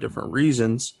a lot of different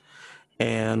reasons.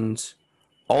 And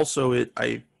also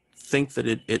I think that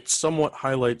it somewhat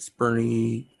highlights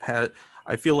I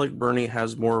feel like Bernie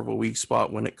has more of a weak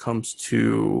spot when it comes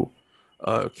to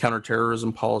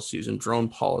counterterrorism policies and drone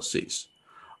policies.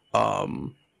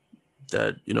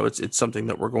 That, you know, it's something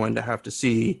that we're going to have to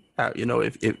see, you know,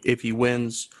 if he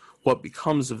wins, what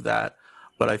becomes of that.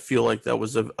 But I feel like that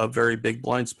was a very big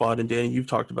blind spot. And Danny, you've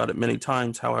talked about it many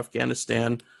times, how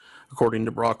Afghanistan, according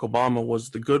to Barack Obama, was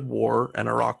the good war and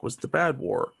Iraq was the bad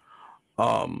war.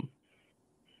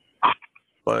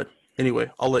 But anyway,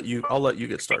 I'll let you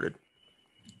get started.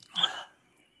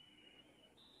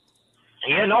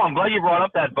 Yeah, no, I'm glad you brought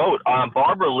up that vote.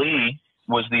 Barbara Lee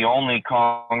was the only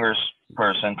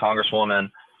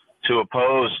congresswoman to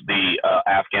oppose the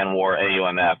Afghan war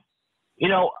AUMF. You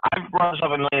know, I've brought this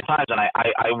up a million times, and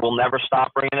I will never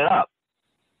stop bringing it up.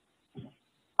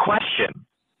 Question: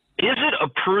 is it a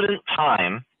prudent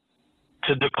time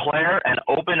to declare an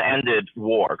open-ended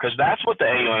war? Because that's what the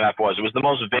AUMF was. It was the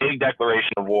most vague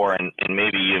declaration of war in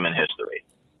maybe human history.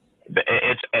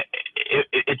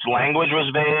 Its language was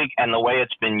vague, and the way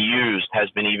it's been used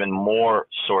has been even more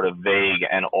sort of vague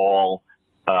and all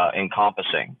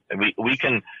encompassing.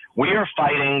 We are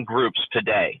fighting groups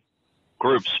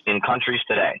in countries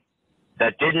today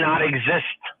that did not exist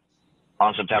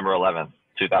on September 11th,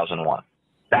 2001.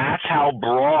 That's how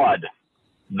broad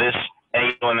this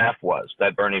AUMF was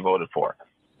that Bernie voted for.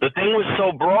 The thing was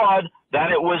so broad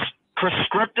that it was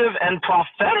prescriptive and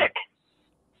prophetic.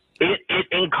 It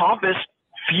encompassed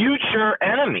future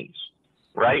enemies,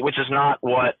 right? Which is not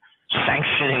what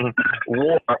sanctioning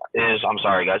war is. I'm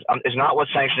sorry, guys. It's not what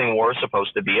sanctioning war is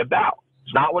supposed to be about.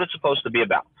 It's not what it's supposed to be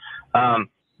about.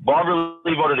 Barbara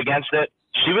Lee voted against it.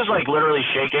 She was like literally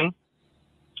shaking,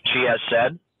 she has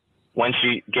said, when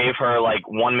she gave her like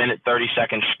 1 minute,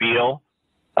 30-second spiel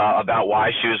about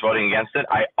why she was voting against it.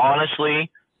 I honestly,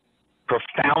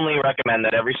 profoundly recommend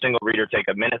that every single reader take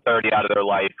a minute 30 out of their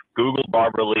life, Google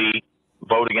Barbara Lee,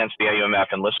 vote against the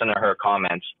AUMF, and listen to her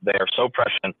comments. They are so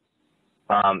prescient.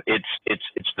 It's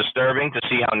disturbing to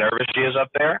see how nervous she is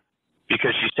up there,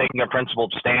 because she's taking a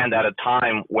principled stand at a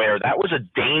time where that was a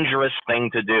dangerous thing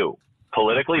to do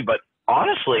politically, but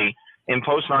honestly, in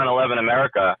post 9/11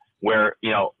 America, where,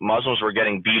 you know, Muslims were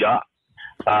getting beat up,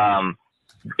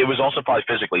 it was also probably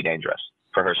physically dangerous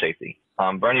for her safety.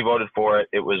 Bernie voted for it.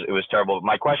 It was terrible.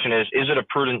 My question is it a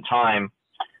prudent time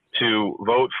to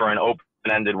vote for an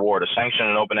open-ended war, to sanction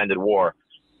an open-ended war,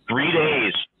 3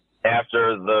 days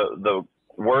after the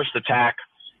worst attack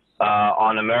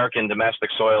on American domestic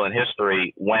soil and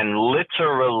history when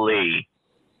literally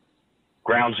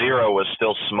Ground Zero was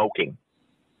still smoking.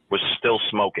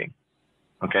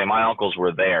 Okay, my uncles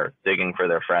were there digging for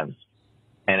their friends,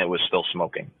 and it was still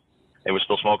smoking. It was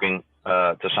still smoking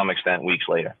to some extent weeks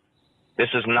later. This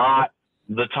is not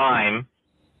the time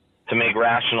to make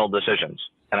rational decisions,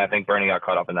 and I think Bernie got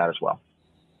caught up in that as well.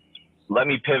 Let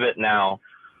me pivot now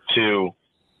to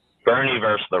Bernie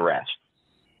versus the rest.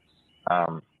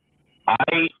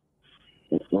 I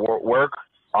work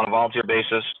on a volunteer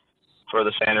basis for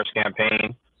the Sanders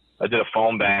campaign. I did a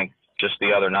phone bank just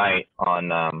the other night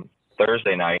on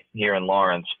Thursday night here in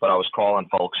Lawrence, but I was calling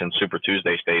folks in Super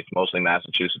Tuesday states, mostly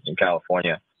Massachusetts and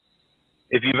California.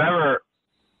 If you've ever,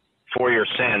 for your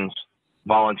sins,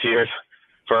 volunteered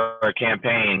for a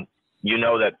campaign, you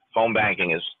know that phone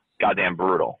banking is goddamn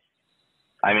brutal.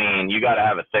 I mean, you got to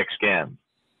have a thick skin.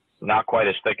 Not quite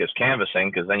as thick as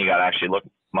canvassing, because then you got to actually look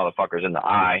motherfuckers in the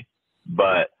eye.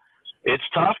 But it's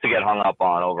tough to get hung up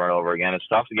on over and over again. It's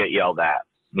tough to get yelled at.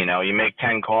 You know, you make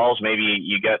 10 calls, maybe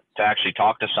you get to actually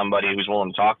talk to somebody who's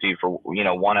willing to talk to you for,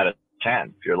 1 out of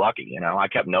 10, if you're lucky. I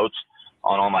kept notes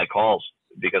on all my calls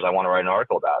because I want to write an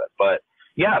article about it. But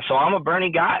yeah, so I'm a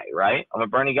Bernie guy, right? I'm a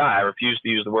Bernie guy. I refuse to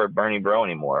use the word Bernie bro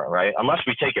anymore, right? Unless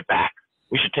we take it back.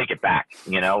 We should take it back.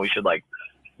 We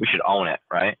should own it,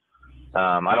 right?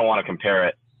 I don't want to compare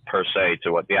it per se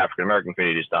to what the African American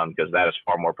community has done, because that is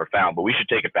far more profound, but we should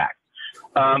take it back.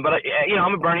 But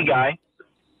I'm a Bernie guy,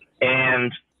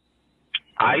 and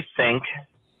I think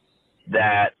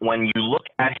that when you look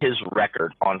at his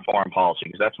record on foreign policy,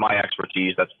 because that's my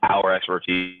expertise, that's our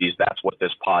expertise, that's what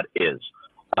this pod is.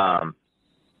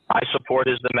 I support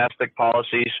his domestic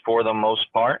policies for the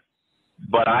most part,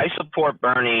 but I support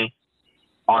Bernie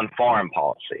on foreign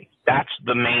policy. That's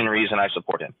the main reason I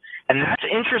support him. And that's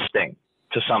interesting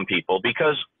to some people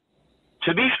because,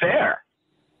 to be fair,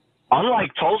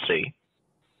 unlike Tulsi,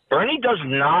 Bernie does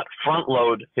not front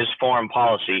load his foreign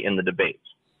policy in the debates.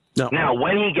 No. Now,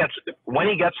 when he gets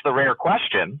the rare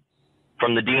question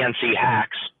from the DNC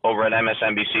hacks over at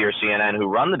MSNBC or CNN who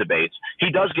run the debates, he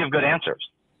does give good answers.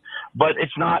 But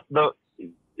it's not the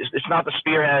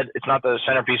spearhead, it's not the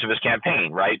centerpiece of his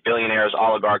campaign, right? Billionaires,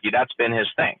 oligarchy, that's been his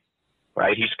thing,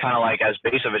 right? He's kind of like, as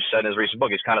Basovich said in his recent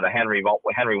book, he's kind of the Henry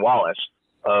Wallace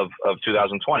of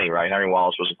 2020, right? Henry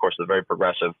Wallace was, of course, the very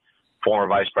progressive former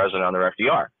vice president under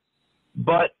FDR.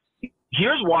 But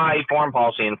here's why foreign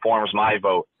policy informs my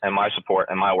vote and my support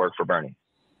and my work for Bernie.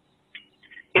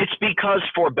 It's because,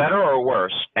 for better or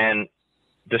worse, and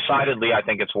decidedly I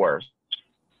think it's worse,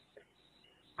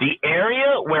 the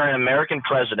area where an American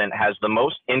president has the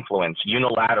most influence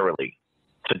unilaterally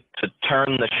to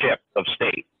turn the ship of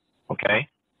state, okay,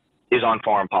 is on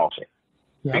foreign policy.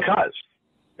 Yep. Because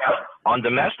on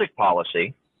domestic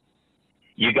policy,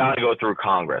 you got to go through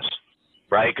Congress,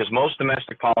 right? Because most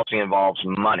domestic policy involves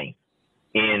money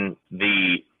in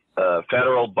the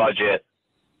federal budget,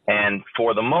 and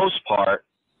for the most part,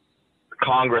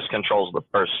 Congress controls the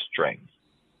purse strings.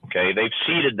 Okay, they've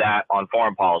ceded that on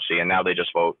foreign policy, and now they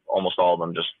just vote, almost all of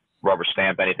them just rubber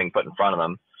stamp anything put in front of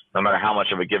them, no matter how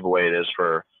much of a giveaway it is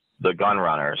for the gun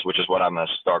runners, which is what I'm going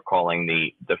to start calling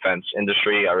the defense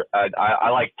industry. I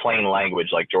like plain language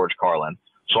like George Carlin.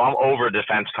 So I'm over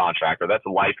defense contractor. That's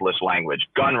lifeless language.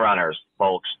 Gun runners,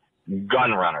 folks.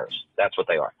 Gun runners. That's what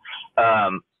they are.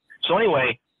 So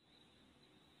anyway,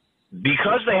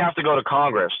 because they have to go to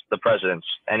Congress,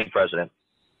 any president,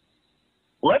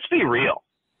 let's be real.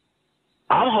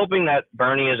 I'm hoping that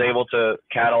Bernie is able to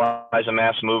catalyze a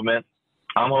mass movement.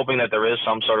 I'm hoping that there is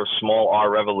some sort of small R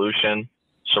revolution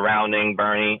surrounding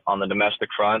Bernie on the domestic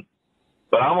front.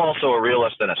 But I'm also a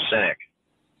realist and a cynic.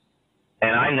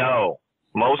 And I know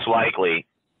most likely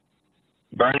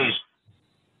Bernie's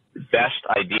best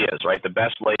ideas, right, the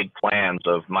best laid plans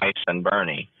of Mice and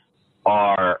Bernie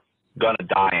are going to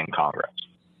die in Congress.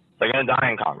 They're going to die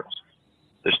in Congress.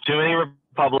 There's too many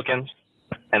Republicans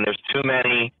and there's too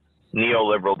many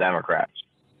neoliberal Democrats,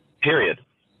 period.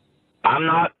 I'm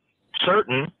not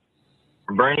certain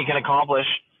Bernie can accomplish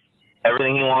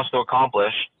everything he wants to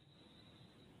accomplish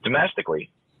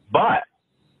domestically. But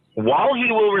while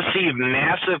he will receive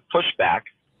massive pushback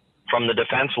from the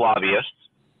defense lobbyists,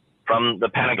 from the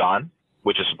Pentagon,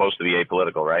 which is supposed to be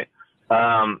apolitical, right?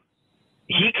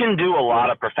 He can do a lot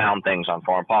of profound things on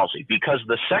foreign policy, because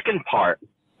the second part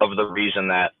of the reason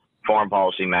that foreign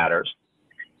policy matters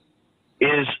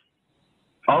is,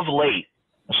 of late,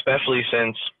 especially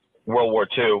since World War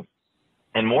II,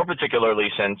 and more particularly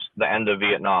since the end of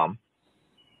Vietnam,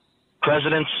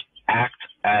 presidents act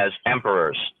as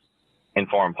emperors in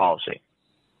foreign policy,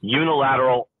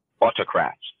 unilateral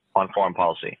autocrats on foreign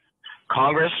policy.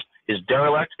 Congress is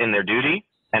derelict in their duty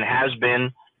and has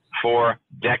been for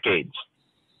decades,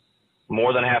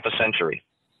 more than half a century.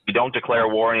 We don't declare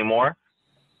war anymore.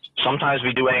 Sometimes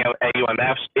we do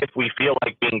AUMFs if we feel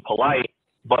like being polite,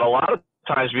 but a lot of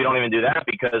times we don't even do that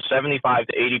because 75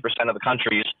 to 80% of the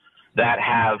countries that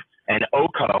have an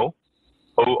OCO,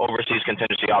 Overseas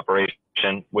Contingency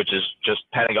Operation, which is just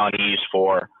Pentagonese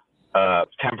for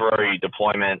temporary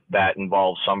deployment that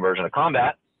involves some version of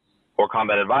combat or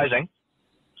combat advising,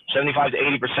 75 to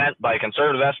 80% by a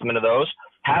conservative estimate of those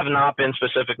have not been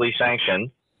specifically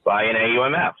sanctioned by an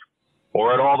AUMF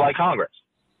or at all by Congress.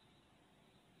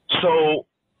 So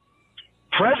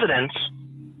presidents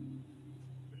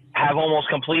have almost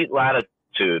complete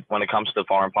latitude when it comes to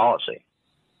foreign policy.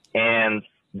 And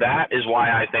that is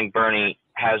why I think Bernie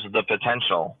has the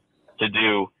potential to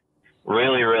do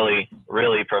really, really,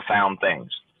 really profound things.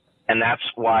 And that's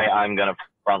why I'm going to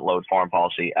front load foreign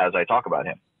policy as I talk about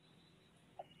him.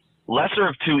 Lesser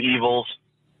of two evils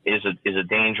is a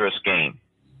dangerous game,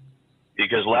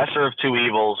 because lesser of two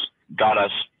evils got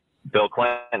us Bill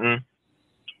Clinton,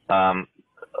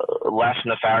 less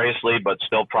nefariously but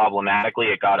still problematically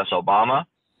it got us Obama,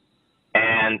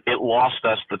 and it lost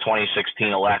us the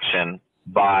 2016 election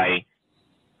by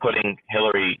putting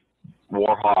Hillary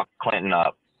Warhawk Clinton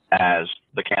up as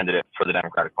the candidate for the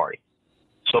Democratic Party.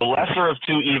 So lesser of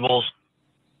two evils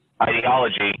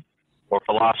ideology or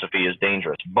philosophy is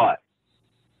dangerous. But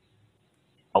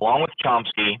along with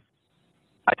Chomsky,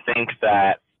 I think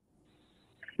that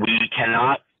we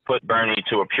cannot put Bernie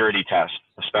to a purity test,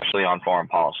 especially on foreign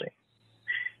policy.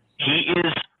 He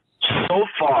is so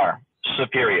far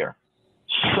superior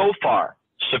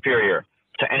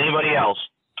to anybody else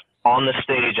on the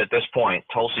stage at this point,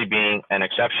 Tulsi being an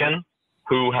exception,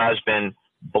 who has been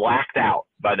blacked out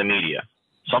by the media.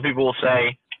 Some people will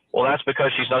say, well, that's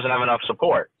because she doesn't have enough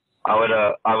support. I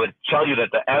would tell you that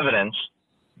the evidence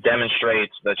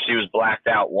demonstrates that she was blacked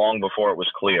out long before it was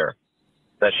clear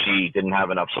that she didn't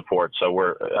have enough support. So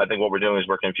I think what we're doing is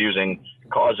we're confusing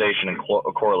causation and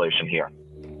correlation here.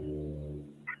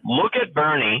 Look at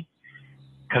Bernie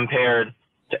compared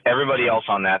to everybody else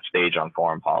on that stage on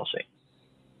foreign policy.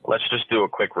 Let's just do a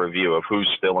quick review of who's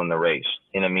still in the race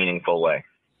in a meaningful way.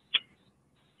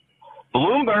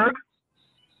 Bloomberg,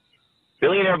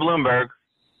 billionaire Bloomberg,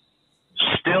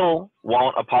 still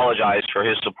won't apologize for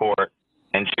his support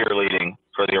and cheerleading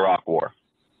for the Iraq War.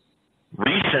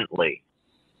 Recently,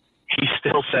 he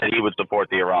still said he would support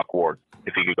the Iraq War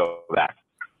if he could go back.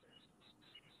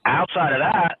 Outside of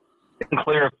that, it's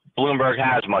unclear if Bloomberg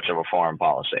has much of a foreign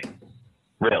policy,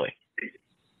 really.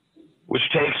 Which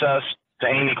takes us to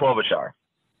Amy Klobuchar.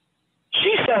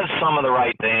 She says some of the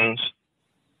right things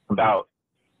about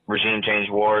regime change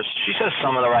wars. She says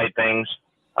some of the right things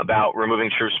about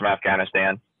removing troops from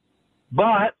Afghanistan.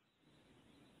 But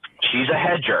she's a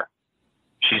hedger.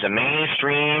 She's a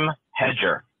mainstream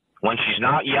hedger. When she's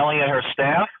not yelling at her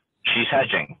staff, she's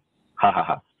hedging.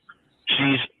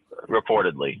 She's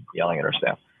reportedly yelling at her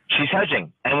staff. She's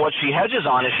hedging. And what she hedges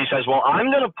on is she says, well, I'm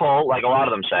going to pull, like a lot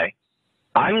of them say,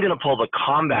 I'm going to pull the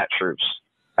combat troops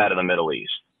out of the Middle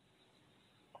East.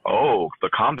 Oh, the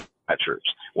combat troops.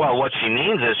 Well, what she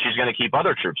means is she's going to keep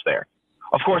other troops there.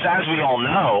 Of course, as we all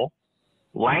know,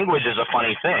 language is a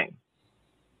funny thing.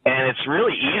 And it's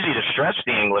really easy to stretch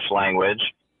the English language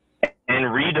and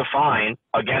redefine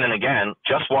again and again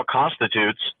just what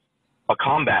constitutes a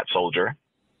combat soldier.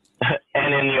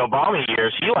 And in the Obama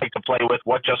years, he liked to play with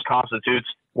what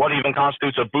even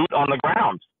constitutes a boot on the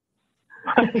ground.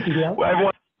 Yeah.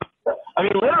 Everyone, I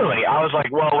mean, literally, I was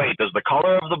like, well, wait, does the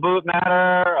color of the boot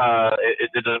matter?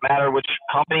 Does it matter which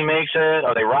company makes it?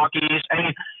 Are they Rockies? I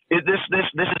mean, this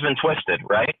has been twisted,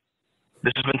 right?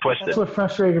 This has been twisted. That's what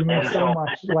frustrated me so much.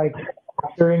 Like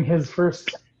during his first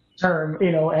term,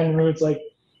 and it's like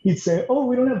he'd say, "Oh,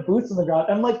 we don't have boots on the ground."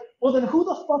 I'm like, well, then who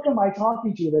the fuck am I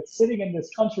talking to that's sitting in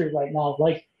this country right now?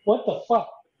 Like, what the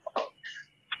fuck?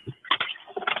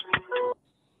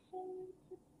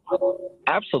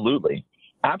 Absolutely.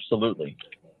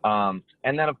 And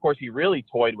then, of course, he really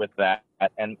toyed with that.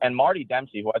 And Marty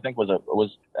Dempsey, who I think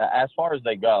was as far as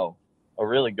they go, a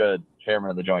really good chairman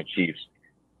of the Joint Chiefs.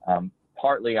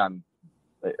 Partly I'm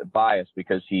biased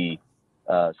because he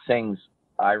sings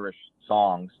Irish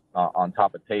songs on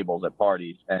top of tables at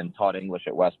parties and taught English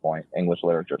at West Point, English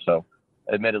literature. So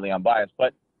admittedly, I'm biased.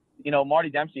 But, Marty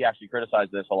Dempsey actually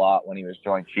criticized this a lot when he was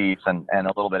Joint Chiefs and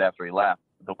a little bit after he left,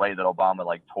 the way that Obama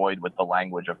toyed with the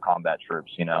language of combat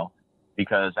troops,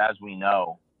 because as we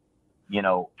know,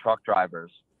 truck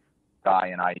drivers die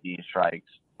in ID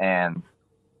strikes, and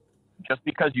just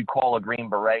because you call a Green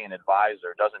Beret an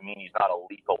advisor doesn't mean he's not a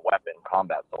lethal weapon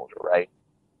combat soldier, right?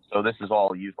 So this is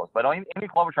all useless. But Amy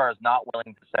Klobuchar is not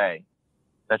willing to say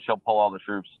that she'll pull all the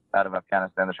troops out of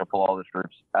Afghanistan, that she'll pull all the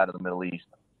troops out of the Middle East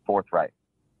forthright.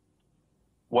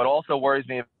 What also worries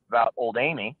me about old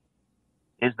Amy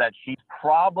is that she's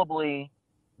probably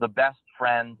the best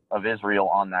friend of Israel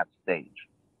on that stage.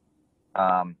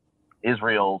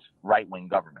 Israel's right-wing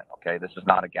government, okay? This is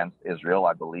not against Israel.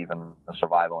 I believe in the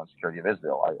survival and security of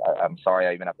Israel. I'm sorry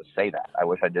I even have to say that. I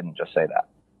wish I didn't just say that.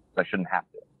 I shouldn't have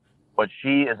to. But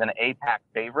she is an AIPAC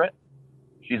favorite.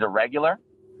 She's a regular,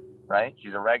 right?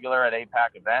 She's a regular at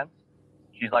AIPAC events.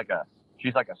 She's like a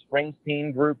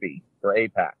Springsteen groupie for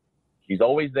AIPAC. She's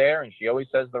always there, and she always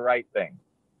says the right thing.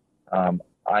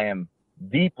 I am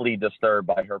deeply disturbed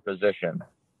by her position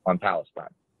on Palestine.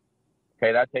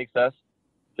 Okay, that takes us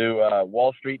to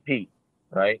Wall Street Pete,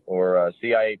 right? Or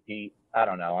CIA Pete. I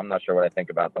don't know. I'm not sure what I think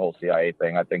about the whole CIA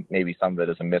thing. I think maybe some of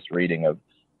it is a misreading of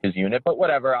his unit, but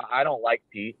whatever. I don't like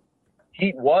Pete.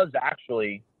 Pete was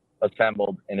actually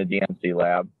assembled in a DNC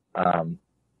lab.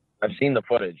 I've seen the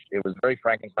footage. It was very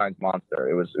Frankenstein's monster.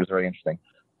 It was very interesting.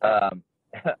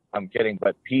 I'm kidding,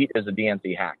 but Pete is a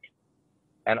DNC hack.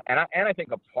 And I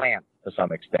think a plant to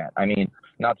some extent. I mean,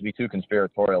 not to be too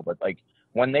conspiratorial, but like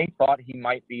when they thought he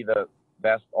might be the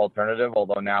best alternative,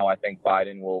 although now I think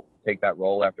Biden will take that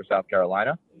role after South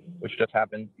Carolina, which just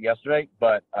happened yesterday,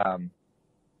 but,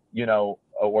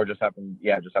 or just happened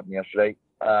yesterday.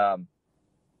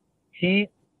 He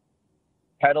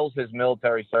peddles his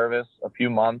military service, a few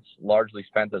months, largely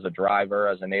spent as a driver,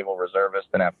 as a naval reservist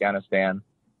in Afghanistan,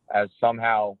 as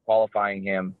somehow qualifying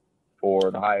him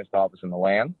for the highest office in the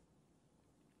land.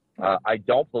 I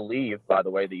don't believe, by the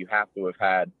way, that you have to have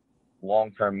had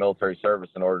long-term military service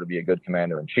in order to be a good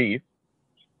commander-in-chief.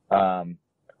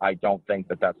 I don't think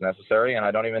that that's necessary, and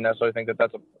I don't even necessarily think that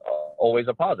that's always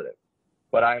a positive.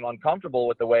 But I'm uncomfortable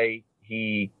with the way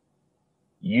he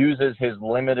uses his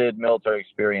limited military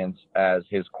experience as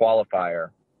his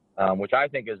qualifier, which I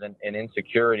think is an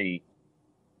insecurity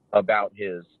about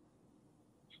his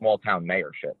small-town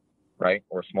mayorship, right,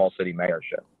 or small city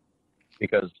mayorship.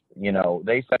 Because,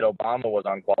 they said Obama was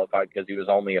unqualified because he was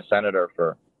only a senator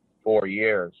for 4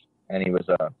 years, and he was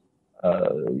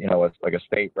like a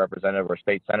state representative or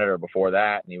state senator before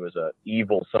that, and he was a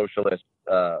evil socialist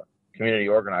community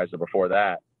organizer before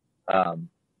that.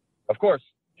 Of course,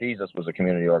 Jesus was a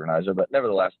community organizer, but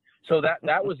nevertheless, so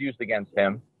that was used against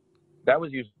him.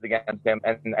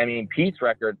 And I mean, Pete's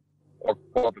record or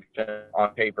qualification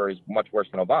on paper is much worse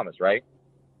than Obama's, right?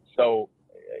 So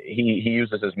he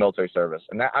uses his military service,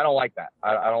 and I don't like that.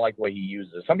 I don't like the way he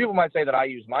uses it. Some people might say that I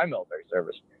use my military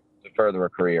service to further a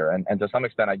career, and to some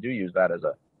extent I do use that as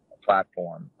a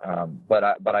platform.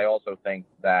 But I also think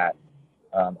that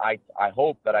I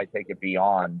hope that I take it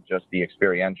beyond just the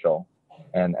experiential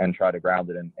and try to ground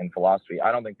it in philosophy.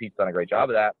 I don't think Pete's done a great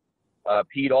job of that.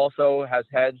 Pete also has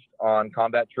hedged on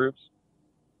combat troops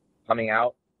coming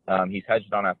out. He's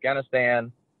hedged on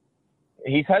Afghanistan.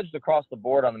 He's hedged across the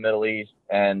board on the Middle East,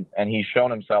 and he's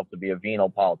shown himself to be a venal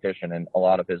politician in a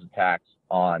lot of his attacks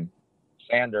on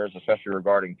Sanders, especially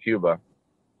regarding Cuba,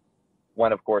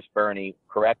 when, of course, Bernie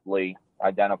correctly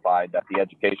identified that the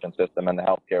education system and the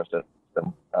healthcare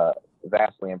system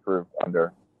vastly improved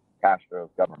under Castro's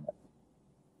government.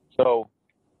 So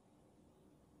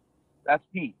that's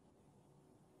Pete.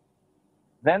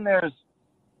 Then there's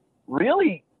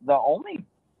really the only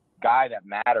guy that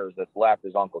matters that's left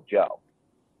is Uncle Joe.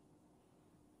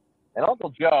 And Uncle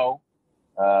Joe,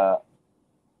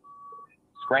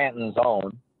 Scranton's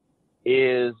own,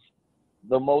 is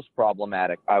the most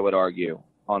problematic, I would argue,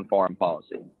 on foreign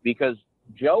policy, because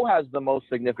Joe has the most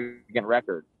significant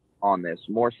record on this,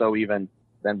 more so even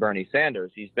than Bernie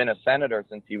Sanders. He's been a senator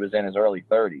since he was in his early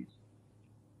 30s.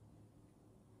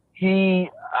 He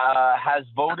has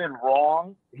voted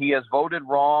wrong. He has voted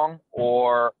wrong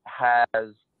or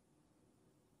has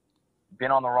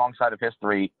been on the wrong side of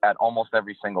history at almost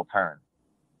every single turn,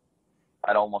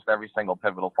 at almost every single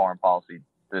pivotal foreign policy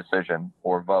decision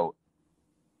or vote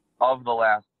of the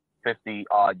last 50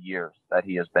 odd years that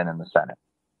he has been in the Senate,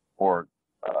 or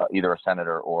either a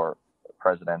senator or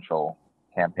presidential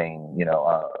campaign,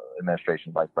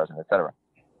 administration, vice president, etc.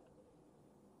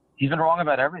 He's been wrong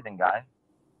about everything, guys.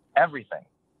 Everything.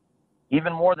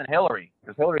 Even more than Hillary,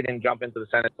 because Hillary didn't jump into the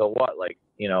Senate till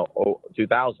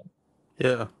 2000.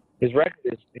 Yeah. His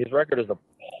record is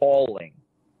appalling.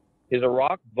 His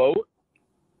Iraq vote,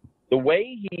 the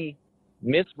way he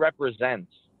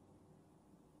misrepresents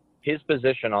his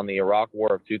position on the Iraq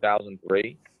War of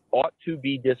 2003 ought to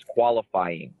be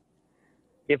disqualifying.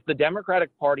 If the Democratic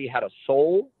Party had a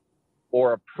soul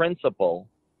or a principle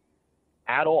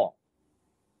at all,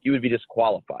 he would be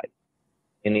disqualified.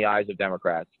 in the eyes of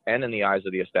Democrats and in the eyes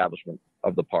of the establishment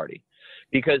of the party,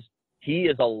 because he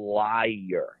is a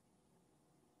liar,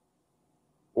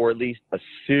 or at least a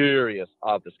serious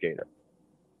obfuscator.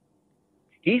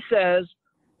 He says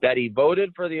that he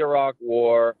voted for the Iraq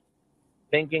War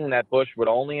thinking that Bush would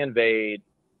only invade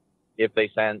if they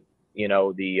sent,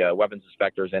 the weapons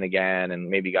inspectors in again and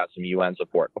maybe got some UN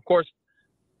support. Of course,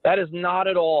 that is not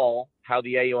at all how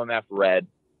the AUMF read.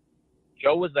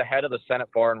 Joe was the head of the Senate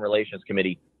Foreign Relations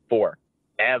Committee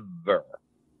forever,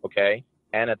 okay?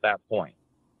 And at that point,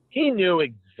 he knew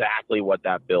exactly what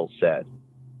that bill said.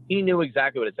 He knew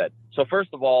exactly what it said. So first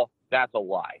of all, that's a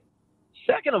lie.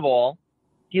 Second of all,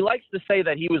 he likes to say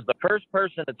that he was the first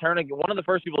person to one of the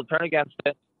first people to turn against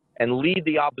it and lead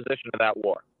the opposition to that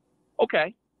war.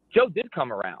 Okay, Joe did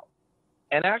come around.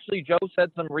 And actually, Joe said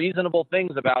some reasonable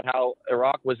things about how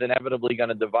Iraq was inevitably going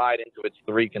to divide into its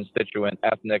three constituent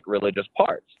ethnic religious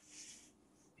parts.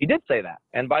 He did say that.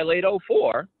 And by late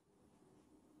 2004,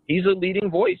 he's a leading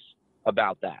voice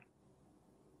about that.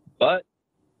 But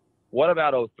what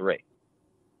about 2003?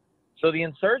 So the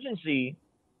insurgency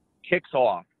kicks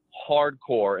off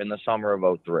hardcore in the summer of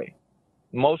 2003,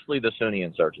 mostly the Sunni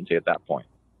insurgency at that point,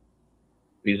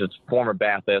 because it's former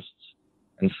Baathists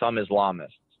and some Islamists.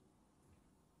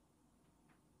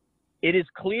 It is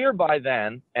clear by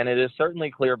then, and it is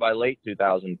certainly clear by late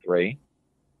 2003,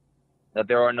 that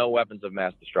there are no weapons of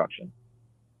mass destruction.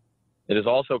 It is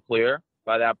also clear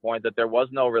by that point that there was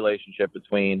no relationship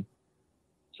between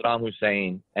Saddam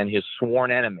Hussein and his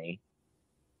sworn enemy,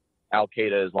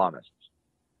 Al-Qaeda Islamists.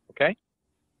 Okay?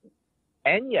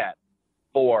 And yet,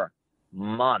 for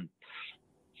months,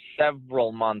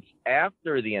 several months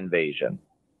after the invasion,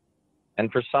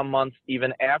 and for some months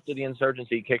even after the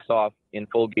insurgency kicks off in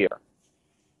full gear,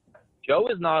 Joe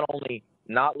is not only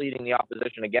not leading the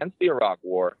opposition against the Iraq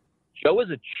War, Joe is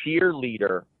a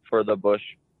cheerleader for the Bush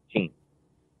team.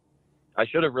 I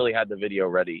should have really had the video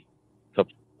ready to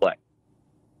play.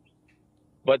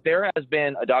 But there has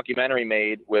been a documentary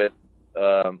made with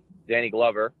Danny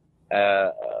Glover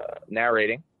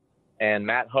narrating, and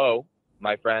Matt Ho,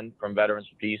 my friend from Veterans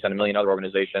for Peace and a million other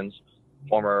organizations,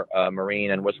 former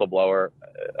Marine and whistleblower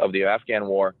of the Afghan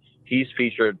War, he's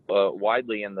featured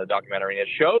widely in the documentary, and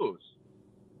it shows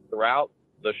throughout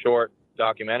the short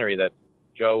documentary that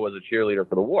Joe was a cheerleader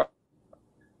for the war.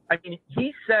 I mean,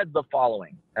 he said the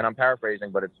following, and I'm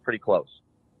paraphrasing, but it's pretty close.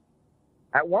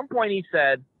 At one point he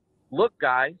said, look,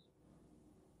 guys,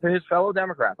 to his fellow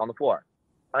Democrats on the floor,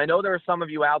 I know there are some of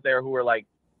you out there who are like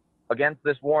against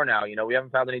this war now. We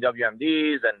haven't found any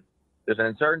WMDs and there's an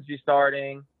insurgency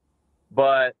starting,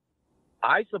 but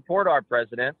I support our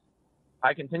president.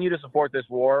 I continue to support this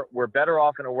war. We're better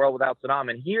off in a world without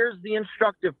Saddam. And here's the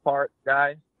instructive part,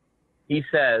 guys. He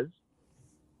says,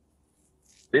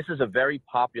 this is a very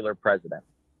popular president.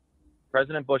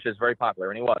 President Bush is very popular,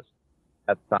 and he was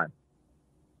at the time.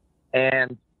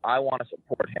 And I want to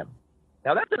support him.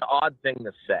 Now, that's an odd thing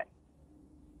to say,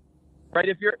 right?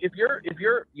 If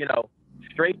you're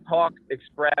Straight Talk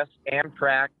Express,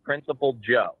 Amtrak, Principal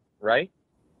Joe, right?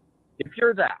 If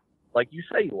you're that, like you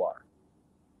say you are,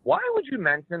 why would you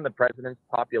mention the president's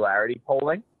popularity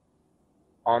polling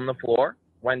on the floor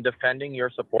when defending your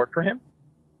support for him?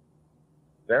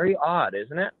 Very odd,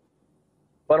 isn't it?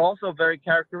 But also very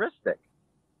characteristic.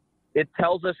 It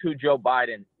tells us who Joe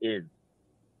Biden is.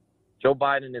 Joe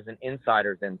Biden is an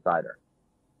insider's insider.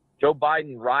 Joe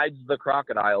Biden rides the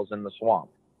crocodiles in the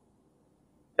swamp.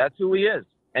 That's who he is.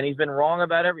 And he's been wrong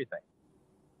about everything.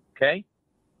 Okay?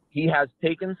 He has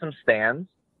taken some stands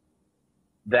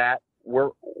that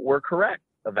were correct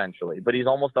eventually, but he's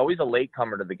almost always a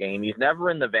latecomer to the game. He's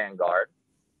never in the vanguard,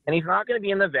 and he's not going to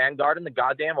be in the vanguard in the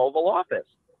goddamn Oval Office.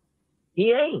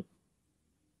 He ain't.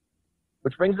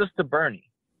 Which brings us to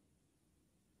Bernie.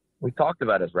 We talked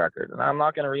about his record, and I'm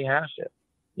not going to rehash it,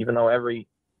 even though every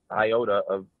iota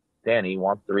of Danny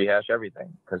wants to rehash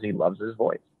everything because he loves his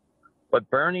voice. But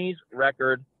Bernie's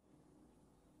record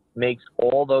makes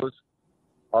all those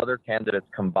other candidates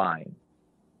combined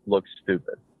look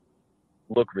stupid,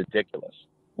 look ridiculous,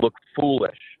 look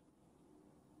foolish.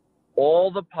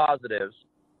 All the positives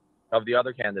of the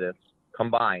other candidates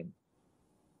combined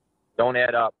don't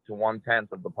add up to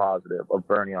 1/10 of the positive of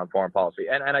Bernie on foreign policy.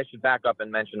 And I should back up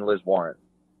and mention Liz Warren.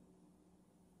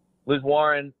 Liz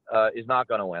Warren is not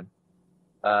going to win,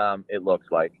 it looks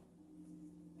like.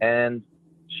 And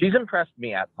she's impressed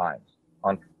me at times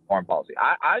on foreign policy.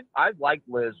 I've liked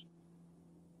Liz,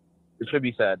 it should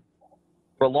be said,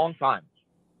 for a long time.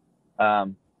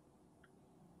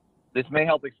 This may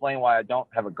help explain why I don't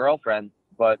have a girlfriend,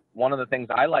 but one of the things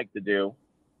I like to do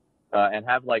and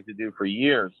have liked to do for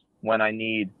years when I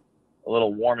need a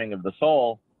little warming of the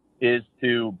soul, is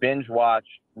to binge watch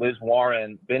Liz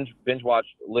Warren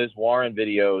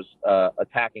videos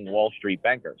attacking Wall Street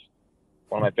bankers.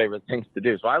 One of my favorite things to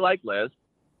do. So I like Liz.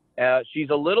 She's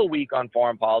a little weak on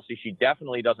foreign policy. She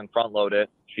definitely doesn't front load it.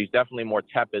 She's definitely more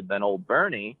tepid than old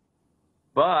Bernie,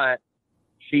 but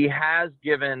she has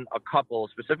given a couple,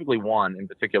 specifically one in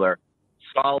particular,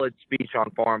 solid speech on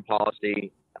foreign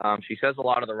policy. She says a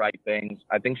lot of the right things.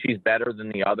 I think she's better than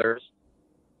the others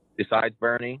besides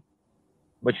Bernie,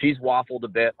 but she's waffled a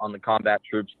bit on the combat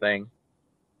troops thing.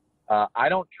 I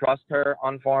don't trust her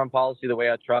on foreign policy the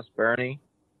way I trust Bernie.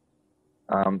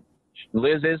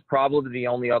 Liz is probably the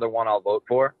only other one I'll vote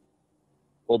for.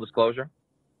 Full disclosure,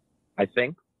 I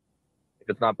think. If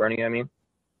it's not Bernie, I mean.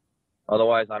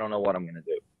 Otherwise, I don't know what I'm going to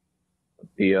do.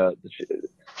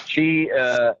 She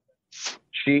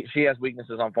has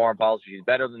weaknesses on foreign policy. She's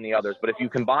better than the others. But if you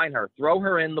combine her, throw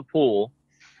her in the pool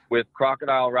with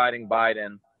crocodile riding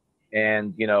Biden,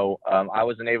 and I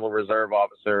was a Naval Reserve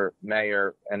officer,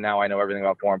 mayor, and now I know everything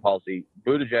about foreign policy,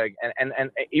 Buttigieg,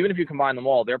 and even if you combine them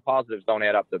all, their positives don't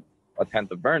add up to a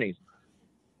tenth of Bernie's.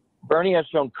 Bernie has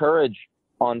shown courage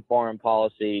on foreign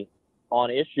policy on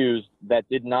issues that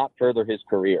did not further his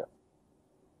career.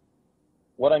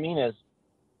 What I mean is,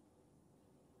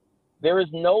 there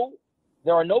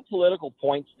are no political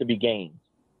points to be gained.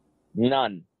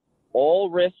 None. All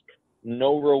risk,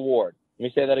 no reward. Let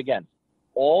me say that again.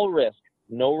 All risk,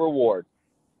 no reward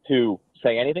to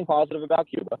say anything positive about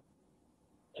Cuba,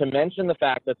 to mention the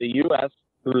fact that the U.S.,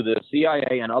 through the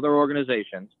CIA and other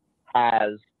organizations,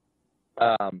 has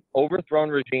overthrown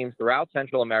regimes throughout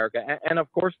Central America and,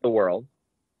 of course, the world.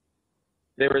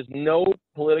 There is no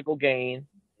political gain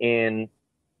in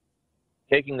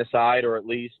taking the side, or at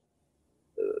least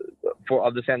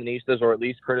of the Sandinistas, or at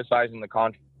least criticizing the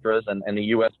Contras and the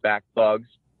U.S.-backed thugs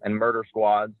and murder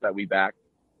squads that we back.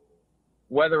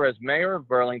 Whether as mayor of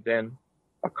Burlington,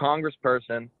 a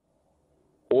congressperson,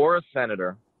 or a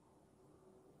senator,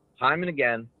 time and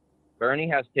again, Bernie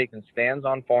has taken stands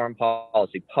on foreign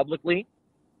policy publicly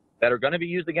that are going to be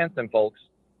used against him, folks.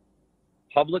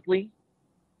 Publicly,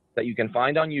 that you can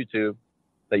find on YouTube,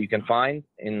 that you can find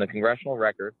in the congressional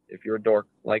record, if you're a dork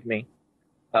like me.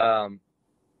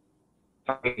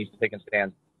 He's taken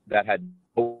stands that had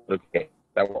no gain,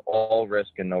 that were all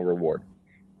risk and no reward.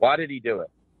 Why did he do it?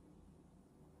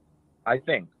 I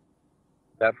think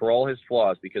that for all his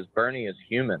flaws, because Bernie is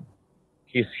human,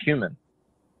 he's human.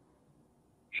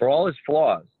 For all his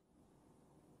flaws,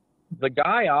 the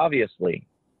guy obviously,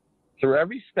 through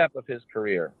every step of his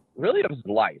career, really of his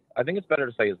life, I think it's better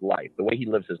to say his life, the way he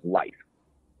lives his life,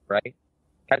 right,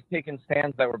 has taken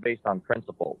stands that were based on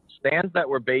principle, stands that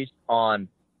were based on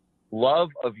love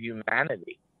of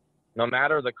humanity, no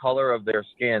matter the color of their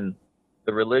skin,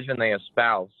 the religion they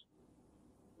espouse,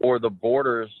 or the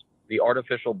borders, the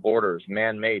artificial borders,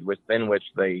 man-made, within which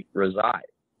they reside.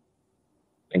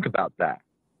 Think about that.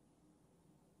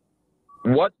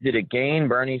 What did it gain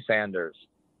Bernie Sanders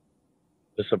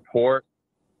to support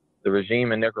the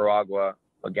regime in Nicaragua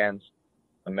against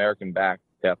American-backed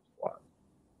death squads,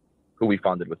 who we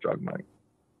funded with drug money?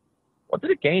 What did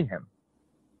it gain him?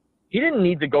 He didn't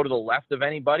need to go to the left of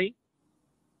anybody.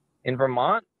 In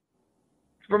Vermont,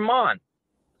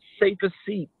 safest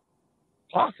seat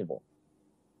possible,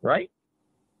 right?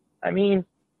 I mean,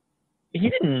 he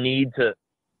didn't need to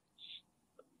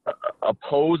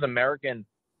oppose American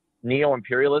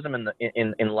neo-imperialism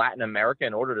in Latin America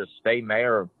in order to stay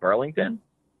mayor of Burlington.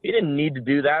 He didn't need to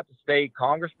do that to stay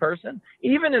congressperson.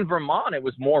 Even in Vermont, it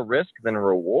was more risk than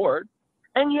reward.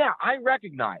 And yeah, I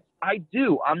recognize, I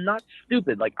do, I'm not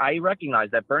stupid. Like, I recognize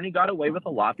that Bernie got away with a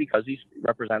lot because he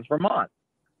represents Vermont.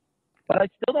 But I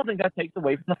still don't think that takes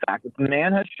away from the fact that the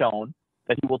man has shown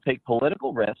that he will take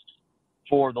political risks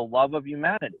for the love of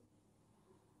humanity.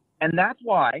 And that's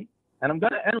why, and I'm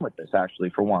going to end with this actually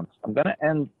for once. I'm going to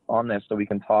end on this so we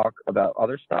can talk about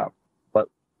other stuff,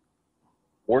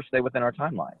 or stay within our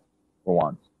timeline for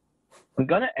once. I'm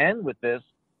going to end with this.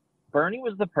 Bernie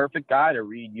was the perfect guy to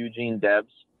read Eugene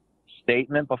Debs'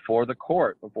 statement before the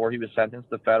court, before he was sentenced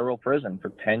to federal prison for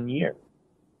 10 years.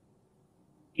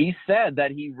 He said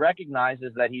that he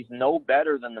recognizes that he's no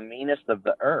better than the meanest of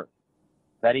the earth,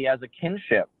 that he has a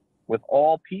kinship with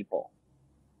all people,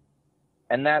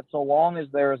 and that so long as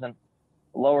there is a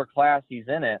lower class, he's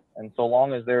in it, and so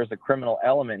long as there is a criminal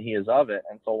element, he is of it,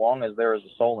 and so long as there is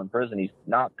a soul in prison, he's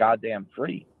not goddamn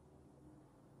free.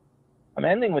 I'm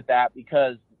ending with that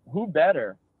because who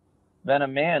better than a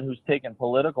man who's taken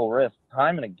political risks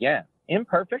time and again,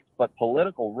 imperfect, but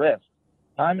political risks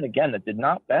time and again that did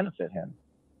not benefit him,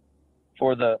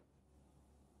 for the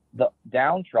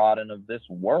downtrodden of this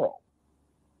world.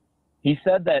 He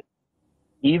said that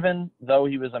even though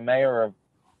he was a mayor of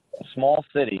a small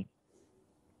city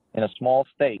in a small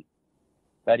state,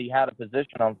 that he had a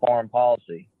position on foreign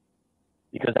policy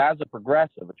because as a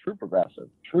progressive, a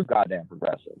true goddamn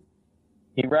progressive,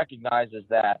 he recognizes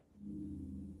that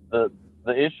the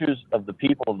issues of the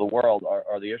people of the world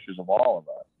are the issues of all of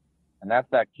us. And that's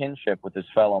that kinship with his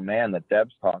fellow man that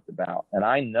Debs talked about. And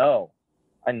I know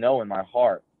in my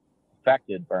heart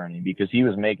affected Bernie because he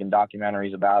was making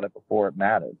documentaries about it before it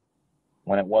mattered,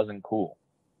 when it wasn't cool,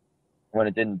 when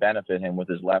it didn't benefit him with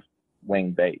his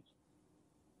left-wing base.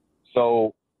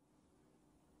 So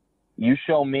you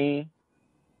show me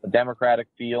a democratic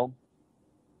field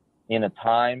in a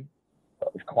time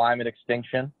of climate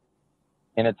extinction,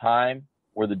 in a time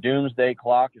where the doomsday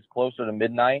clock is closer to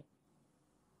midnight,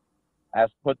 as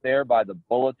put there by the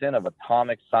bulletin of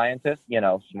atomic scientists,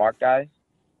 smart guys,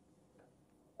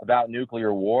 about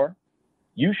nuclear war.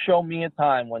 You show me a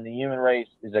time when the human race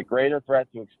is a greater threat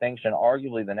to extinction,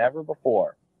 arguably, than ever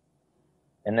before.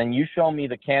 And then you show me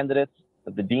the candidates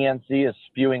that the DNC is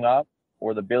spewing up,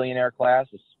 or the billionaire class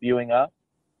is spewing up.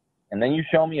 And then you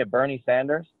show me a Bernie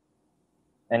Sanders,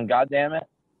 and goddamn it,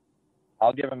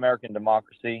 I'll give American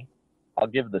democracy, I'll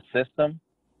give the system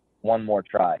one more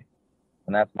try.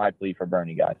 And that's my plea for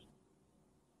Bernie, guys.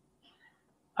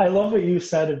 I love what you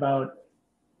said about,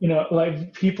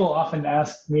 like people often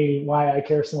ask me why I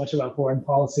care so much about foreign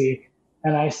policy.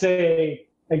 And I say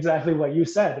exactly what you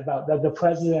said about that the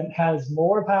president has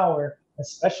more power,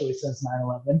 especially since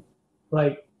 9/11.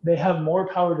 Like they have more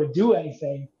power to do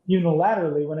anything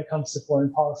unilaterally when it comes to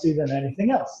foreign policy than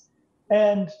anything else.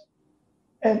 And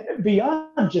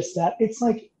beyond just that, it's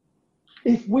like,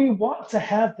 if we want to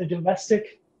have the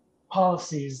domestic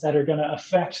policies that are going to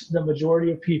affect the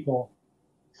majority of people,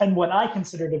 and what I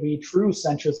consider to be true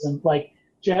centrism, like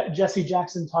Jesse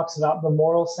Jackson talks about the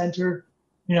moral center,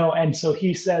 and so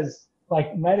he says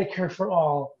like Medicare for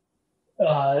all,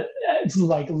 it's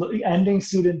like ending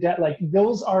student debt, like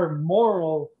those are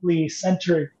morally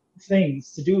centered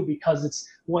things to do because it's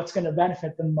what's going to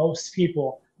benefit the most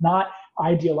people, not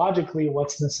ideologically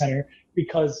what's in the center,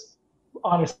 because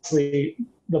honestly,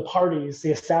 the parties,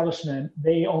 the establishment,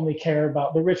 they only care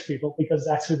about the rich people because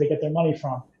that's who they get their money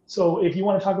from. So if you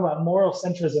want to talk about moral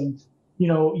centrism,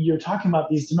 you're talking about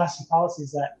these domestic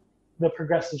policies that the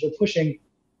progressives are pushing.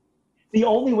 The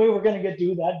only way we're going to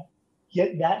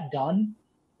get that done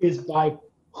is by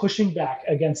pushing back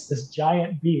against this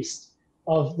giant beast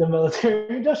of the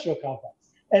military-industrial complex.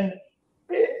 And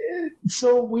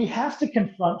so we have to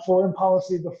confront foreign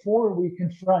policy before we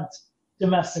confront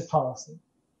domestic policy.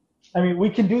 I mean, we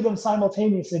can do them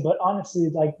simultaneously, but honestly,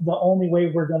 like the only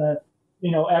way we're going to,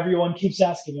 everyone keeps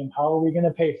asking him, how are we going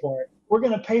to pay for it? We're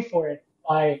going to pay for it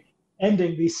by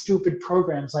ending these stupid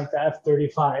programs like the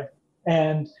F-35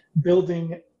 and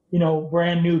building,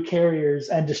 brand new carriers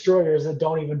and destroyers that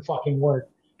don't even fucking work.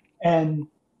 And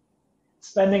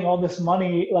spending all this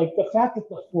money, like the fact that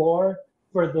the floor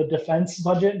for the defense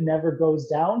budget never goes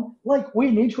down, like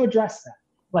we need to address that.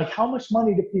 Like how much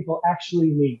money do people actually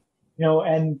need?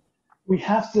 And we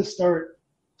have to start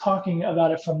talking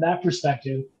about it from that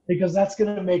perspective, because that's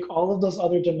going to make all of those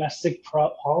other domestic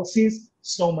policies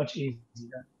so much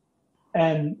easier.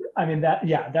 And I mean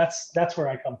that's where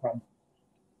I come from.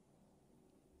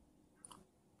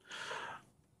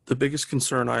 The biggest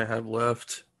concern I have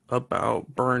left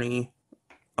about Bernie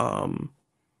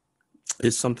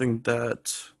is something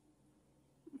that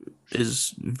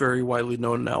is very widely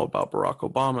known now about Barack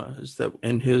Obama, is that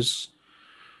in his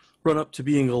run up to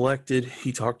being elected,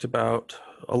 he talked about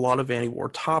a lot of anti-war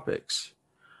topics.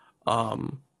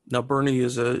 Now, Bernie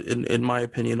is, in my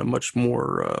opinion, a much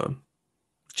more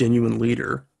genuine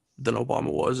leader than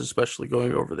Obama was, especially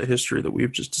going over the history that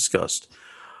we've just discussed.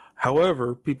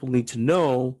 However, people need to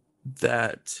know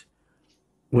that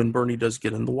when Bernie does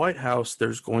get in the White House,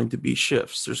 there's going to be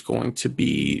shifts. There's going to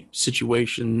be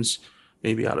situations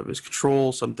maybe out of his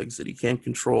control, some things that he can't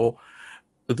control.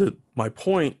 My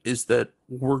point is that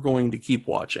we're going to keep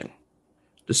watching,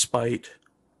 despite,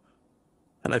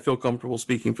 and I feel comfortable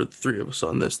speaking for the three of us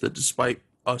on this, that despite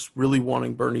us really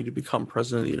wanting Bernie to become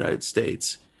president of the United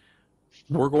States,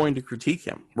 we're going to critique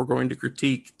him. We're going to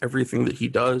critique everything that he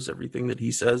does, everything that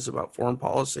he says about foreign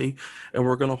policy, and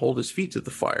we're going to hold his feet to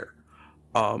the fire.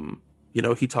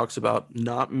 He talks about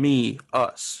not me,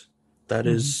 us. That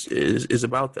is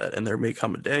about that. And there may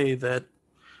come a day that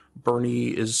Bernie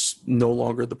is no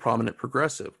longer the prominent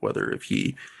progressive, whether if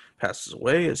he passes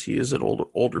away as he is an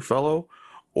older fellow,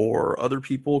 or other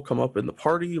people come up in the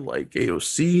party like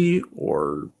AOC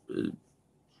or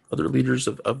other leaders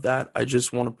of that. I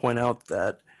just want to point out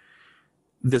that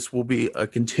this will be a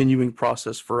continuing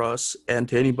process for us, and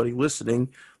to anybody listening,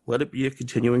 let it be a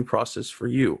continuing process for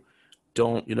you.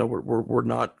 Don't, we're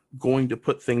not going to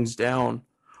put things down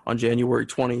on January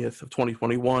 20th of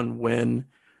 2021 when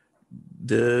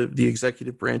the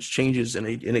executive branch changes in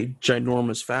a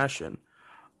ginormous fashion.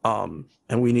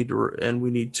 And we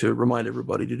need to remind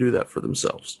everybody to do that for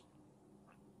themselves.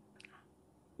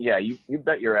 Yeah, you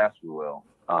bet your ass we will.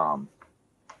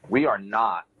 We are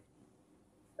not,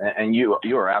 and you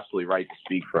are absolutely right to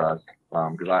speak for us,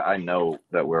 because I know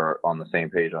that we're on the same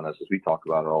page on this, as we talk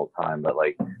about it all the time. But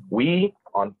like, we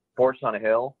on Fortress on a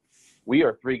Hill, we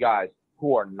are three guys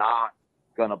who are not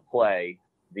gonna play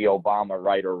the Obama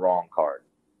right or wrong card,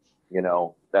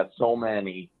 that so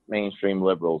many mainstream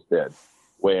liberals did,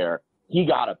 where he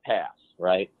got a pass,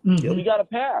 right? Mm-hmm. He got a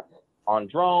pass on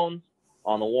drones,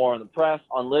 on the war in the press,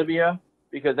 on Libya,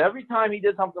 because every time he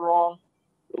did something wrong,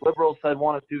 the liberals said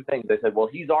one of two things. They said, well,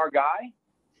 he's our guy,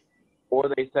 or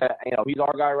they said, he's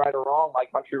our guy right or wrong, my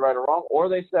country right or wrong, or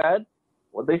they said,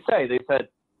 what'd they say? They said,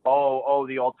 oh,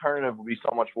 the alternative would be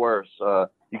so much worse.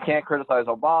 You can't criticize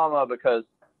Obama because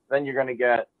then you're going to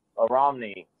get a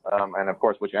Romney, and of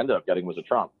course, what you ended up getting was a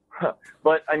Trump.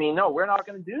 But, no, we're not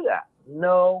going to do that.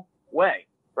 No way.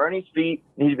 Bernie's feet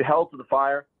need to be held to the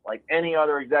fire like any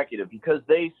other executive, because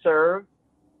they serve,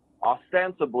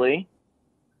 ostensibly,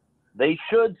 they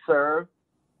should serve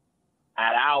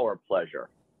at our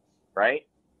pleasure, right?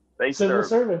 They Civil serve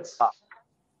servants. us.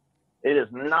 It is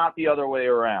not the other way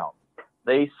around.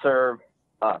 They serve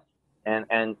us.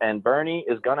 And Bernie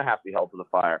is going to have to be held to the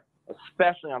fire,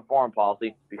 especially on foreign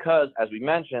policy, because, as we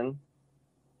mentioned,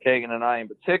 Kagan and I in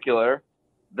particular,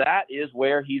 that is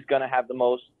where he's going to have the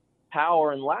most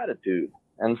power and latitude.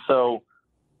 And so,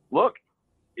 look,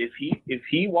 if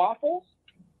he waffles,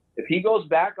 if he goes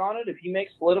back on it, if he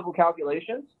makes political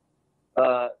calculations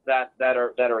that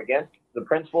are against the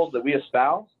principles that we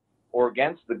espouse, or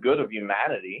against the good of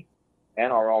humanity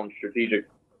and our own strategic,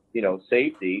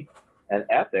 safety and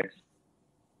ethics,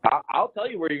 I'll tell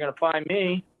you where you're going to find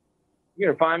me. You're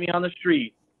going to find me on the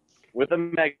street with a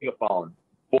megaphone,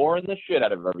 boring the shit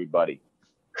out of everybody.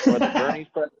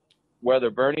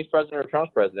 Whether Bernie's president or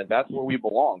Trump's president, that's where we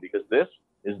belong, because this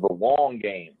is the long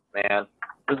game, man.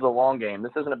 This is the long game.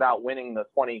 This isn't about winning the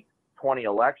 2020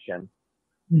 election.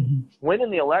 Mm-hmm. Winning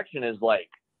the election is like,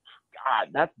 God,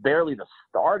 that's barely the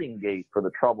starting gate for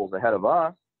the troubles ahead of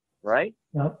us, right?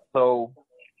 Yep. So,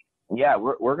 yeah,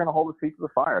 we're going to hold his feet to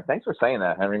the fire. Thanks for saying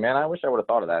that, Henry, man. I wish I would have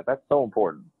thought of that. That's so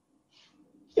important.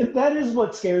 That is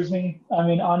what scares me.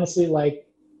 Honestly, like,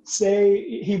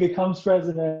 say he becomes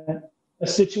president, a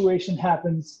situation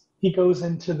happens, he goes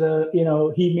into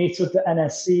he meets with the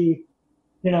NSC,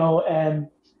 and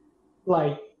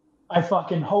like, I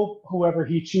fucking hope whoever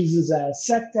he chooses as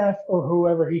SecDef or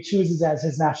whoever he chooses as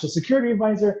his national security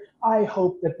advisor, I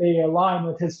hope that they align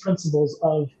with his principles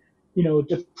of,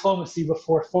 diplomacy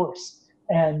before force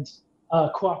and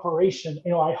cooperation.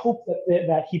 I hope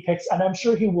that he picks, and I'm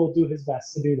sure he will do his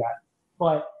best to do that.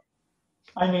 But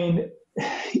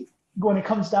when it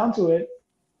comes down to it,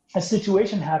 a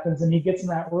situation happens and he gets in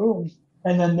that room,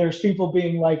 and then there's people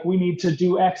being like, we need to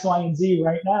do X, Y, and Z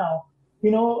right now. We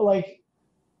don't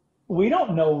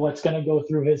know what's going to go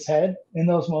through his head in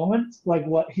those moments, like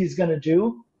what he's going to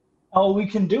do. All we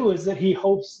can do is that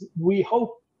we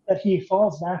hope that he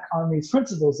falls back on these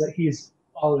principles that he's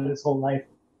followed his whole life.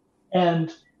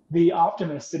 And the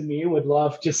optimist in me would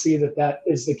love to see that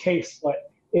is the case, but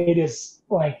it is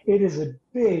a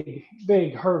big,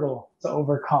 big hurdle to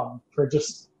overcome for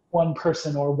just one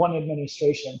person or one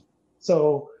administration.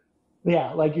 So,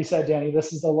 yeah, like you said, Danny,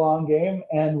 this is a long game,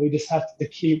 and we just have to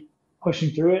keep pushing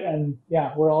through it. And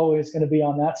yeah, we're always going to be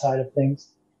on that side of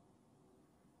things.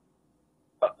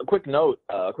 A quick note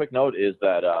is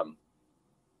that I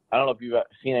don't know if you've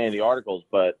seen any of the articles,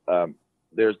 but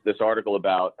there's this article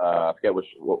about I forget what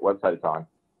website it's on,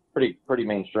 pretty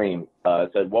mainstream.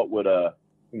 It said I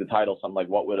think the title something like,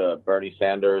 what would a Bernie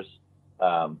Sanders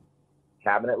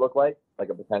cabinet look like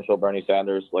a potential Bernie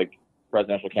Sanders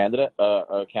presidential candidate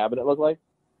cabinet look like,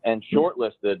 and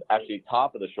shortlisted, actually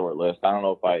top of the short list, I don't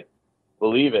know if I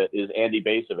believe it, is Andy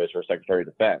Bacevich for Secretary of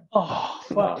Defense. Oh,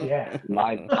 fuck yeah.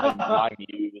 My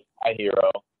muse, my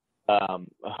hero,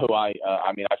 who I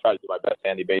try to do my best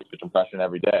Andy Bacevich impression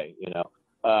every day,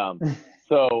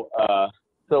 So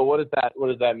what does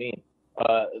that mean?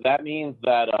 That means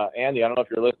that, Andy, I don't know if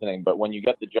you're listening, but when you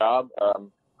get the job,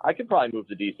 I could probably move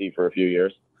to DC for a few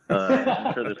years.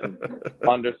 I'm sure there's some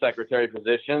undersecretary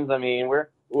positions.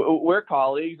 We're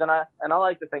colleagues, and I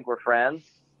like to think we're friends,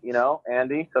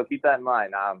 Andy. So keep that in